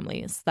our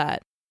families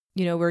that,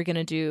 we're going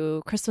to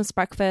do Christmas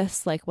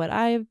breakfast like what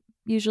I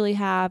usually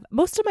have.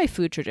 Most of my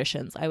food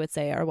traditions, I would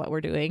say, are what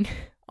we're doing.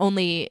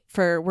 We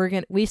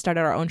started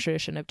our own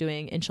tradition of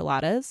doing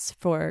enchiladas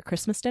for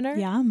Christmas dinner.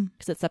 Yum.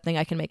 Because it's something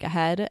I can make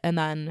ahead and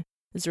then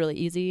it's really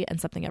easy and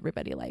something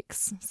everybody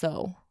likes.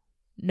 So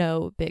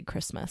no big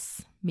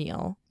Christmas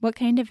meal. What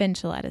kind of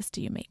enchiladas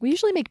do you make? We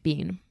usually make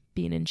bean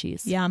and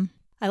cheese. Yum.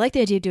 I like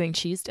the idea of doing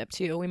cheese dip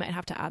too. We might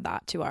have to add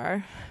that to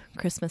our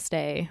Christmas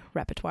Day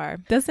repertoire.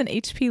 Doesn't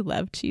HP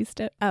love cheese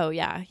dip? Oh,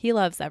 yeah. He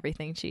loves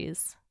everything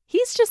cheese.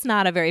 He's just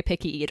not a very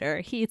picky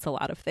eater. He eats a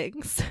lot of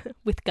things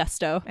with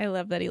gusto. I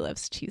love that he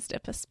loves cheese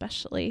dip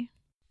especially.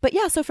 But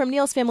yeah, so from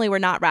Neil's family, we're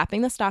not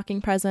wrapping the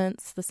stocking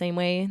presents the same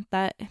way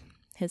that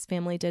his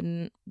family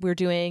didn't. We're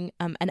doing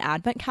an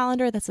advent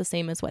calendar that's the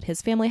same as what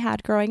his family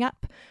had growing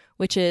up,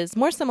 which is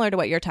more similar to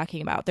what you're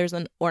talking about. There's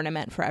an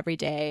ornament for every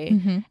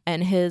day,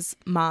 and his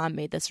mom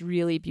made this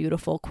really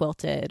beautiful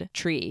quilted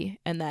tree,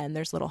 and then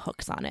there's little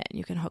hooks on it, and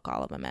you can hook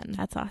all of them in.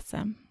 That's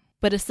awesome.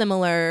 But a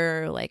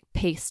similar like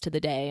pace to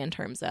the day in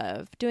terms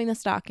of doing the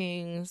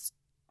stockings,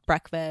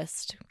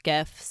 breakfast,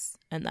 gifts,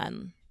 and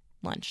then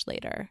lunch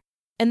later.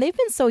 And they've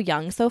been so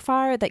young so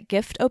far that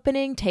gift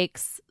opening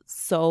takes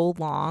so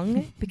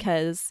long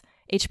because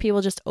HP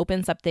will just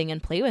open something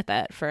and play with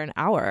it for an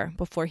hour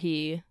before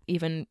he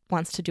even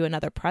wants to do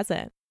another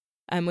present.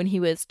 When he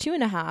was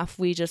 2.5,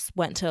 we just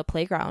went to a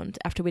playground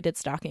after we did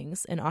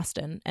stockings in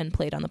Austin and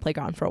played on the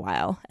playground for a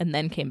while and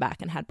then came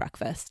back and had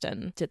breakfast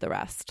and did the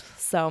rest.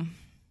 So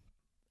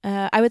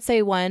I would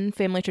say one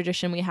family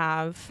tradition we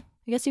have,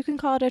 I guess you can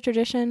call it a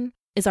tradition,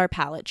 is our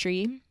palette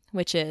tree,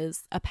 which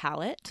is a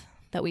palette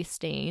that we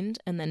stained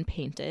and then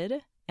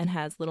painted and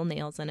has little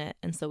nails in it.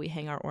 And so we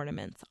hang our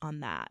ornaments on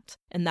that.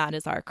 And that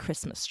is our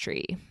Christmas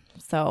tree.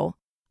 So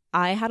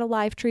I had a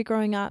live tree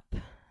growing up.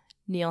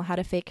 Neil had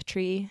a fake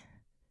tree.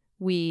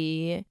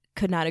 We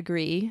could not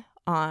agree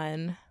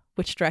on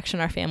which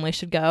direction our family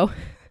should go.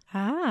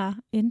 Ah,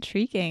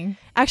 intriguing.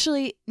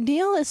 Actually,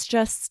 Neil is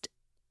just,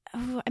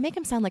 I make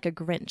him sound like a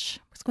Grinch.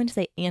 I was going to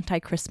say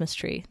anti-Christmas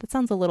tree. That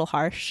sounds a little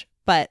harsh,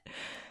 but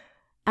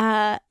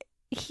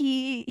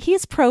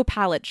he's pro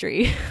palette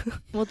tree.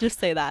 We'll just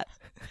say that.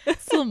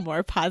 It's a little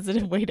more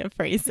positive way to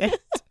phrase it.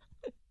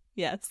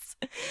 Yes.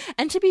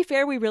 And to be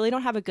fair, we really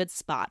don't have a good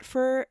spot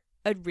for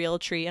a real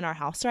tree in our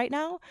house right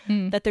now,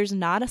 that there's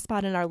not a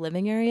spot in our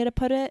living area to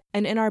put it.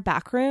 And in our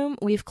back room,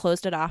 we've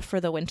closed it off for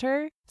the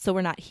winter, so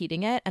we're not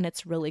heating it, and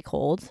it's really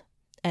cold.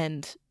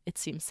 And it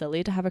seems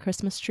silly to have a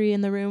Christmas tree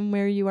in the room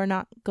where you are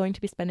not going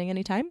to be spending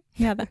any time.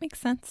 Yeah, that makes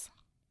sense.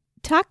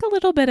 Talk a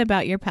little bit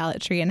about your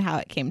palette tree and how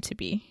it came to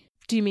be.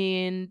 Do you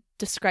mean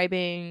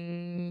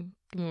describing?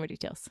 Give me more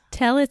details.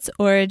 Tell its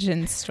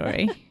origin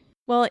story.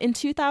 Well, in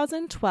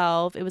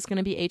 2012, it was going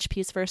to be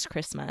HP's first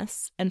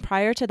Christmas. And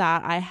prior to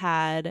that, I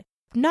had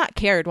not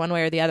cared one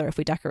way or the other if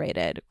we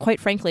decorated. Quite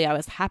frankly, I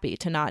was happy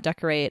to not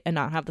decorate and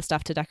not have the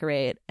stuff to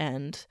decorate.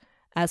 And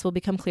as will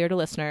become clear to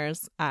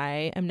listeners,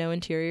 I am no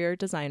interior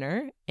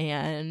designer.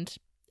 And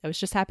I was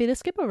just happy to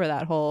skip over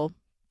that whole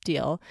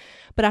deal.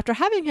 But after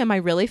having him, I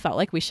really felt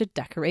like we should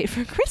decorate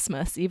for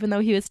Christmas, even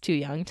though he was too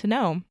young to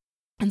know.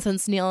 And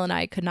since Neil and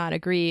I could not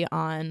agree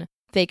on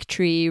fake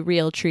tree,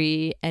 real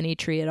tree, any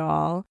tree at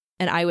all,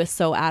 and I was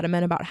so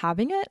adamant about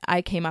having it,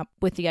 I came up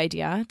with the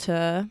idea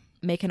to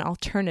make an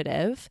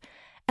alternative.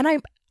 And I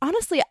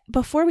honestly,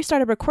 before we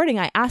started recording,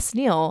 I asked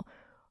Neil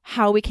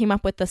how we came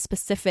up with the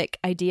specific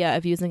idea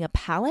of using a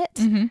palette.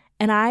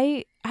 And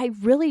I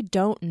really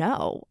don't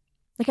know.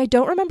 Like, I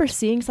don't remember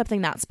seeing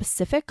something that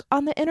specific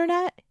on the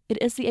internet. It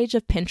is the age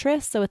of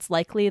Pinterest, so it's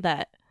likely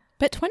that.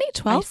 But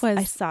 2012 I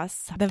was saw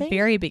something. the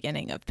very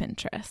beginning of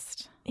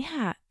Pinterest.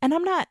 Yeah. And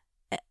I'm not.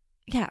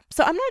 Yeah.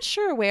 So I'm not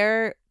sure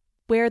where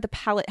the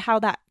palette, how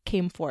that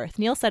came forth.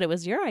 Neil said it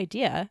was your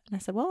idea. And I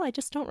said, well, I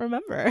just don't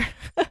remember.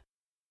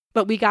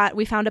 But we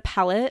found a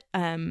palette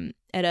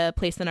at a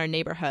place in our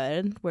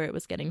neighborhood where it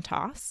was getting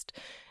tossed.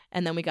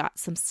 And then we got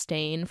some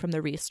stain from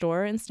the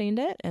Restore and stained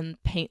it,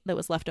 and paint that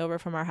was left over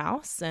from our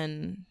house.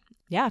 And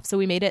yeah, so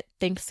we made it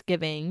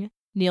Thanksgiving.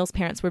 Neil's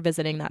parents were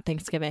visiting that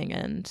Thanksgiving,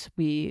 and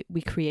we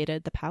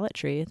created the palette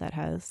tree that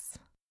has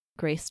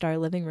graced our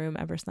living room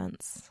ever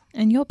since.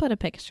 And you'll put a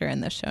picture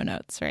in the show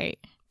notes, right?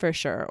 For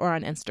sure. Or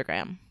on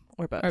Instagram,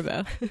 or both. Or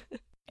both.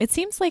 It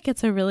seems like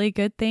it's a really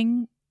good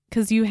thing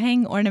because you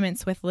hang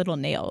ornaments with little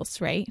nails,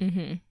 right?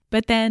 Mm-hmm.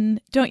 But then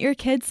don't your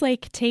kids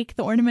like take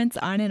the ornaments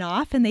on and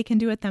off and they can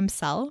do it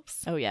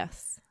themselves? Oh,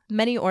 yes.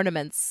 Many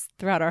ornaments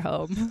throughout our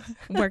home.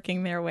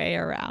 Working their way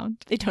around.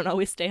 They don't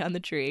always stay on the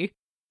tree.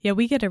 Yeah,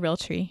 we get a real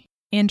tree.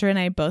 Andrew and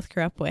I both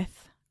grew up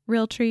with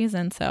real trees,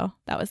 and so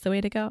that was the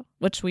way to go,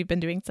 which we've been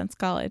doing since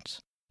college.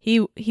 He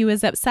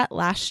was upset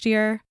last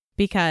year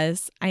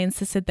because I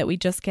insisted that we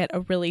just get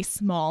a really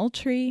small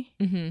tree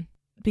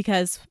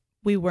because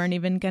we weren't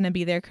even going to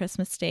be there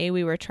Christmas Day.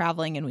 We were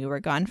traveling and we were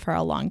gone for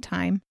a long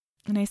time.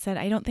 And I said,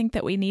 I don't think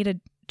that we need a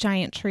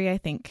giant tree. I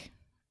think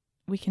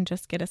we can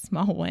just get a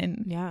small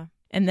one. Yeah.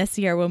 And this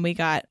year when we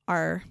got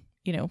our,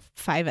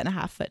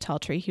 5.5 foot tall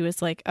tree, he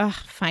was like, ugh,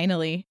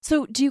 finally.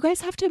 So do you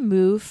guys have to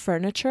move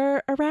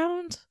furniture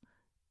around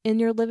in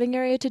your living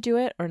area to do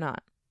it or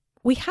not?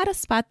 We had a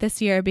spot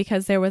this year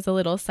because there was a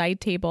little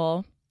side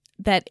table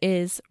that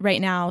is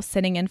right now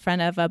sitting in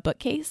front of a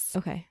bookcase.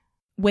 Okay.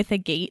 with a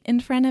gate in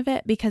front of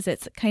it because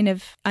it's kind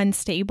of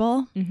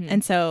unstable. Mm-hmm.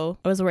 And so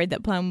I was worried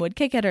that Plum would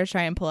kick it or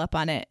try and pull up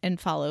on it and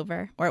fall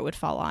over, or it would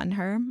fall on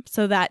her.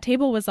 So that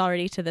table was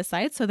already to the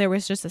side. So there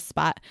was just a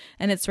spot,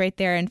 and it's right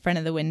there in front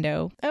of the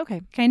window,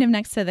 Okay. kind of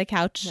next to the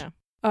couch. Yeah.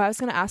 Oh, I was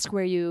going to ask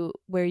where you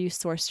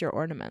source your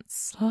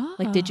ornaments.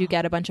 Like, did you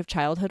get a bunch of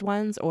childhood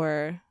ones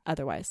or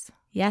otherwise?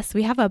 Yes,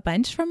 we have a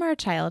bunch from our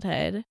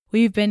childhood.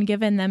 We've been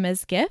given them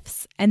as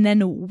gifts. And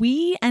then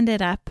we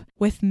ended up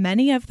with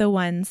many of the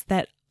ones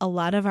that a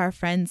lot of our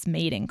friends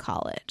made in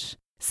college.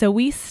 So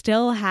we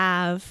still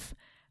have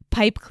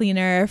pipe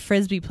cleaner,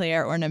 Frisbee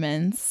player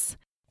ornaments,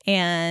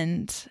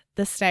 and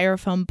the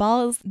styrofoam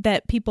balls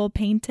that people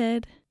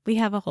painted. We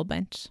have a whole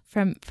bunch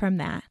from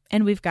that.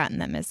 And we've gotten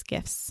them as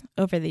gifts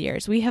over the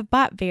years. We have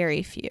bought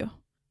very few.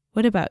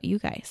 What about you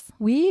guys?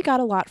 We got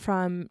a lot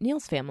from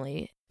Neil's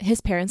family. His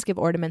parents give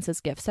ornaments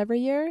as gifts every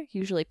year,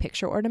 usually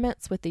picture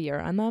ornaments with the year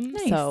on them.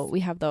 Nice. So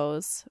we have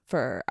those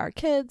for our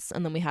kids,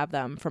 and then we have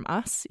them from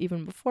us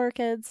even before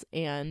kids.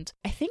 And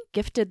I think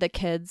gifted the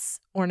kids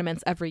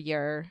ornaments every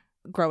year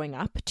growing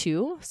up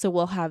too. So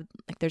we'll have,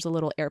 like, there's a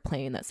little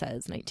airplane that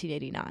says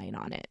 1989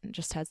 on it and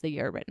just has the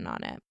year written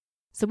on it.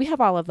 So we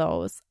have all of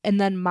those. And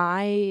then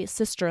my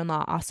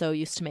sister-in-law also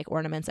used to make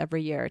ornaments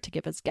every year to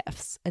give as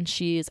gifts. And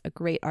she's a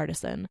great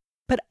artisan.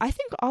 But I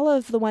think all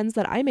of the ones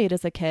that I made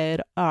as a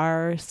kid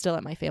are still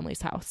at my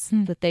family's house,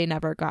 that they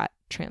never got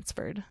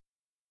transferred.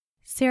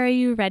 Sarah,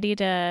 you ready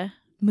to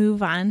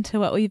move on to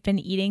what we've been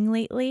eating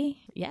lately?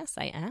 Yes,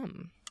 I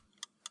am.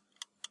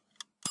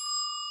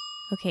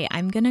 Okay,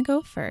 I'm going to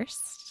go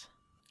first.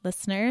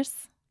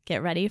 Listeners,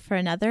 get ready for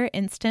another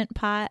Instant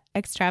Pot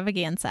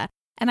extravaganza.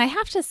 And I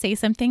have to say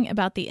something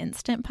about the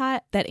Instant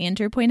Pot that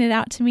Andrew pointed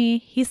out to me.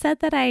 He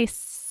said that I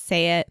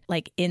say it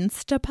like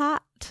Instapot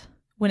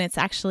when it's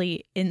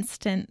actually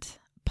Instant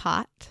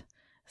Pot.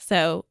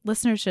 So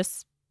listeners,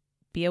 just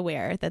be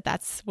aware that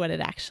that's what it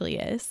actually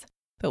is.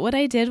 But what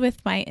I did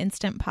with my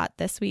Instant Pot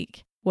this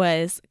week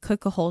was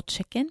cook a whole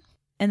chicken.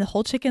 And the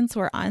whole chickens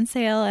were on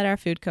sale at our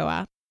food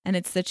co-op. And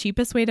it's the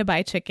cheapest way to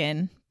buy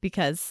chicken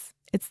because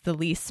it's the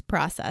least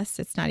processed.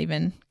 It's not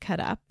even cut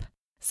up.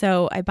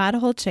 So I bought a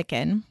whole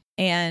chicken.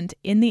 And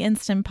in the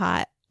Instant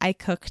Pot, I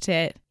cooked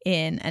it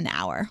in an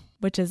hour,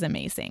 which is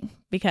amazing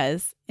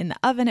because in the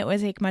oven, it would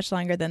take much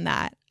longer than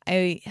that.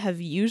 I have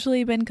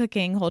usually been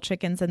cooking whole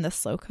chickens in the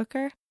slow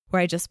cooker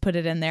where I just put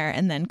it in there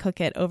and then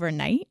cook it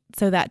overnight.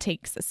 So that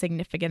takes a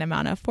significant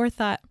amount of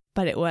forethought,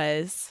 but it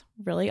was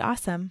really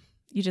awesome.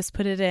 You just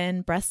put it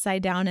in breast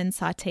side down and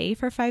saute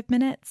for 5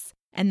 minutes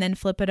and then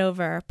flip it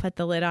over, put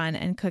the lid on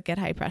and cook at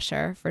high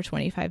pressure for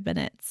 25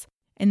 minutes.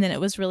 And then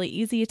it was really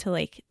easy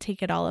to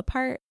take it all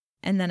apart.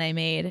 And then I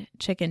made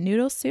chicken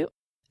noodle soup,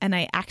 and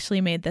I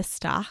actually made the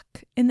stock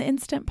in the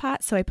Instant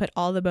Pot. So I put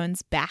all the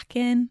bones back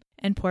in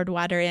and poured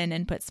water in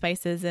and put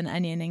spices and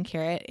onion and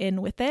carrot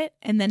in with it,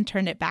 and then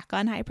turned it back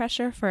on high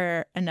pressure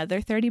for another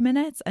 30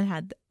 minutes and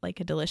had like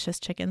a delicious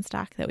chicken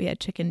stock that we had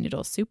chicken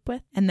noodle soup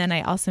with. And then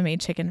I also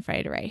made chicken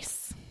fried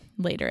rice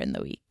later in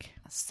the week.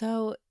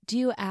 So do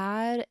you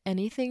add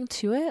anything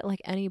to it,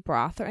 like any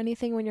broth or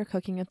anything when you're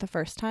cooking it the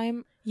first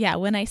time? Yeah,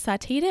 when I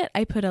sauteed it,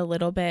 I put a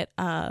little bit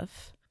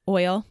of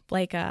oil,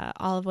 like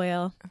olive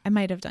oil. I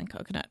might have done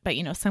coconut, but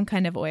some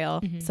kind of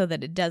oil so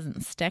that it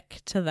doesn't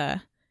stick to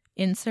the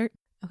insert.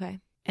 Okay.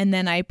 And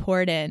then I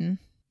poured in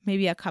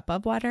maybe a cup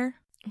of water.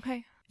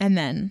 Okay. And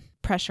then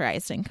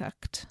pressurized and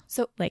cooked.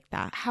 So like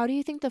that. How do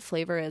you think the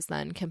flavor is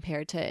then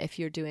compared to if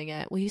you're doing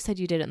it? Well, you said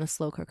you did it in the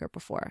slow cooker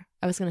before.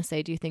 I was going to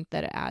say, do you think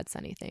that it adds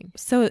anything?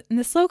 So in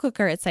the slow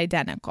cooker, it's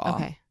identical.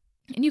 Okay.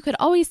 And you could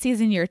always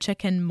season your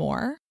chicken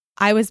more.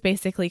 I was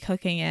basically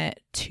cooking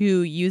it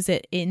to use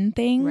it in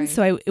things. Right.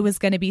 So it was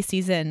going to be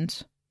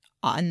seasoned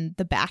on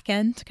the back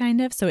end,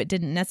 kind of. So it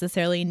didn't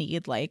necessarily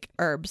need like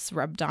herbs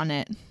rubbed on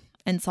it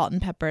and salt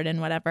and peppered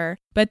and whatever.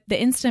 But the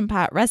Instant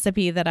Pot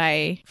recipe that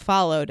I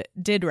followed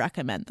did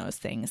recommend those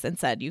things and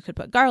said you could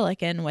put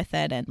garlic in with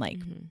it and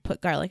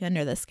put garlic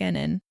under the skin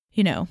and,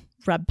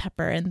 rub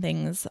pepper and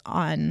things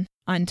on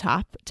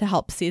top to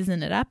help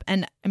season it up.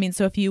 And I mean,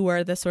 so if you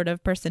were the sort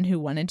of person who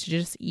wanted to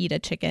just eat a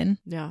chicken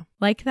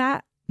like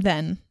that,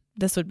 then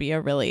this would be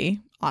a really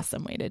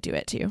awesome way to do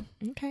it too.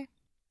 Okay.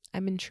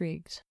 I'm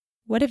intrigued.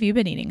 What have you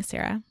been eating,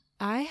 Sarah?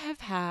 I have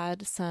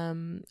had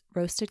some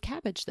roasted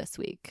cabbage this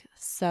week.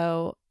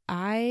 So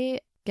I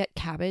get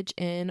cabbage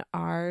in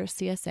our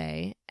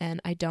CSA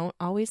and I don't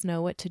always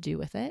know what to do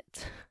with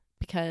it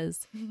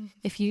because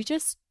if you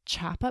just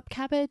chop up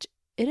cabbage,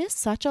 it is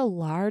such a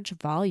large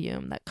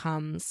volume that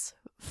comes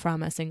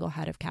from a single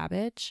head of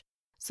cabbage.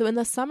 So in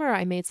the summer,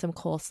 I made some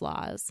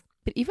coleslaws.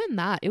 But even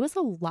that, it was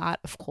a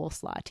lot of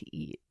coleslaw to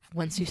eat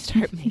once you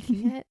start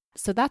making it.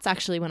 So that's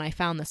actually when I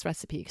found this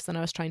recipe because then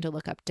I was trying to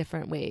look up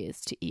different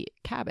ways to eat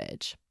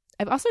cabbage.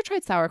 I've also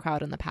tried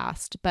sauerkraut in the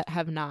past, but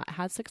have not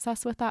had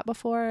success with that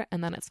before.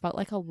 And then it's felt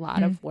like a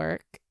lot of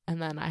work.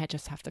 And then I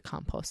just have to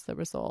compost the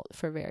result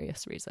for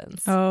various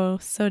reasons. Oh,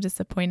 so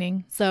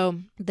disappointing. So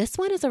this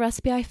one is a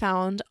recipe I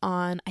found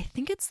on, I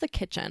think it's The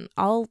Kitchen.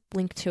 I'll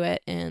link to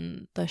it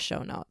in the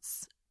show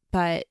notes.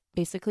 But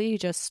basically you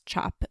just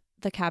chop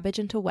the cabbage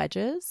into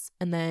wedges,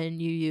 and then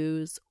you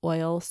use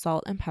oil,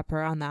 salt, and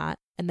pepper on that.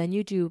 And then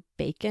you do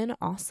bacon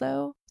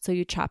also. So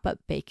you chop up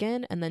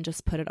bacon and then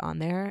just put it on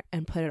there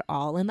and put it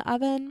all in the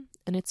oven.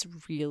 And it's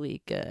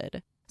really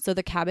good. So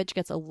the cabbage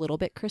gets a little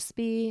bit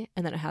crispy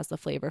and then it has the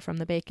flavor from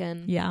the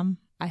bacon. Yum.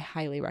 I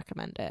highly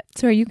recommend it.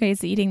 So are you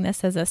guys eating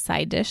this as a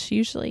side dish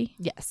usually?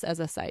 Yes,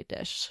 as a side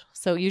dish.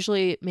 So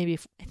usually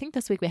I think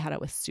this week we had it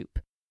with soup.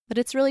 But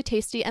it's really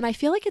tasty. And I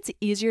feel like it's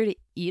easier to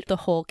eat the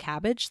whole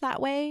cabbage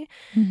that way.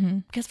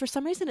 Because for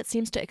some reason it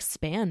seems to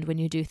expand when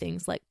you do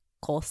things like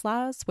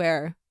coleslaws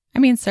where... I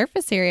mean,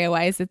 surface area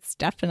wise, it's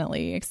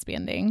definitely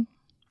expanding.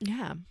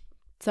 Yeah.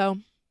 So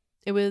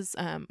it was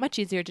much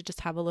easier to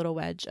just have a little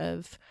wedge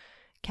of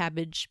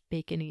cabbage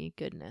bacony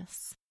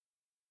goodness.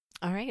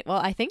 All right. Well,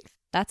 I think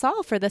that's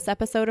all for this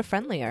episode of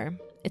Friendlier.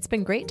 It's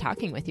been great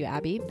talking with you,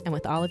 Abby, and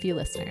with all of you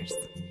listeners.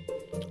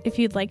 If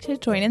you'd like to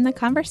join in the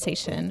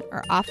conversation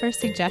or offer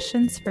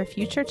suggestions for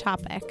future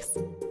topics,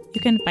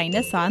 you can find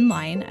us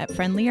online at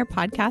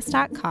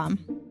friendlierpodcast.com,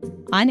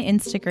 on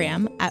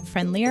Instagram at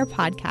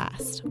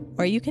friendlierpodcast,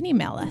 or you can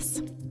email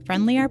us,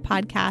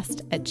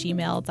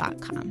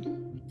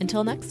 friendlierpodcast@gmail.com.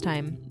 Until next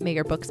time, may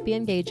your books be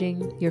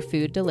engaging, your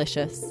food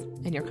delicious,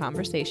 and your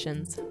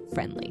conversations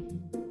friendly.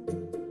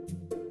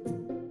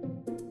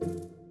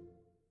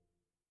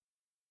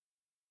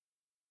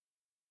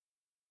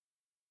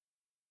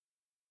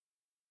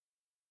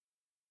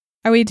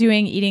 Are we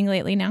doing eating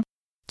lately now?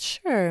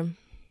 Sure.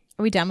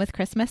 Are we done with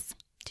Christmas?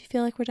 Do you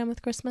feel like we're done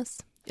with Christmas?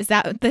 Is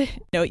that the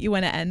note you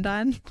want to end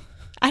on?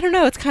 I don't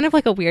know. It's kind of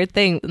like a weird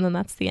thing. And then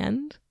that's the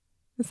end.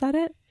 Is that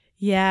it?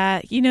 Yeah.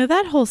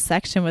 That whole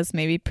section was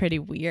maybe pretty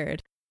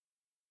weird.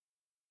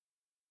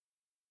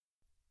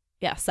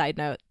 Yeah. Side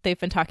note. They've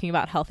been talking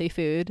about healthy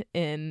food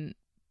in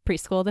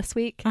preschool this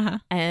week.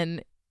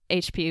 And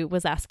HP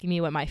was asking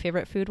me what my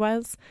favorite food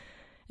was.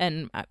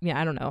 And I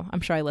don't know.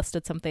 I'm sure I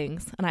listed some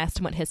things. And I asked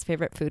him what his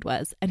favorite food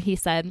was. And he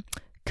said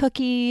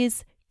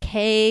cookies,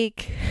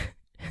 cake,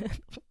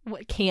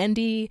 what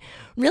candy.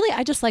 Really,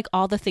 I just like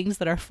all the things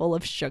that are full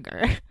of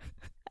sugar.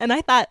 And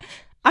I thought,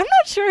 I'm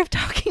not sure if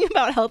talking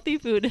about healthy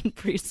food in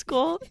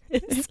preschool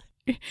is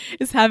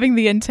having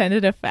the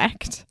intended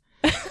effect.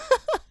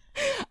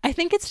 I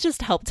think it's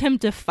just helped him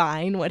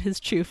define what his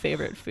true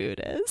favorite food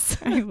is.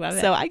 I love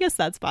it. So I guess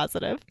that's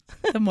positive.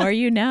 The more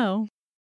you know.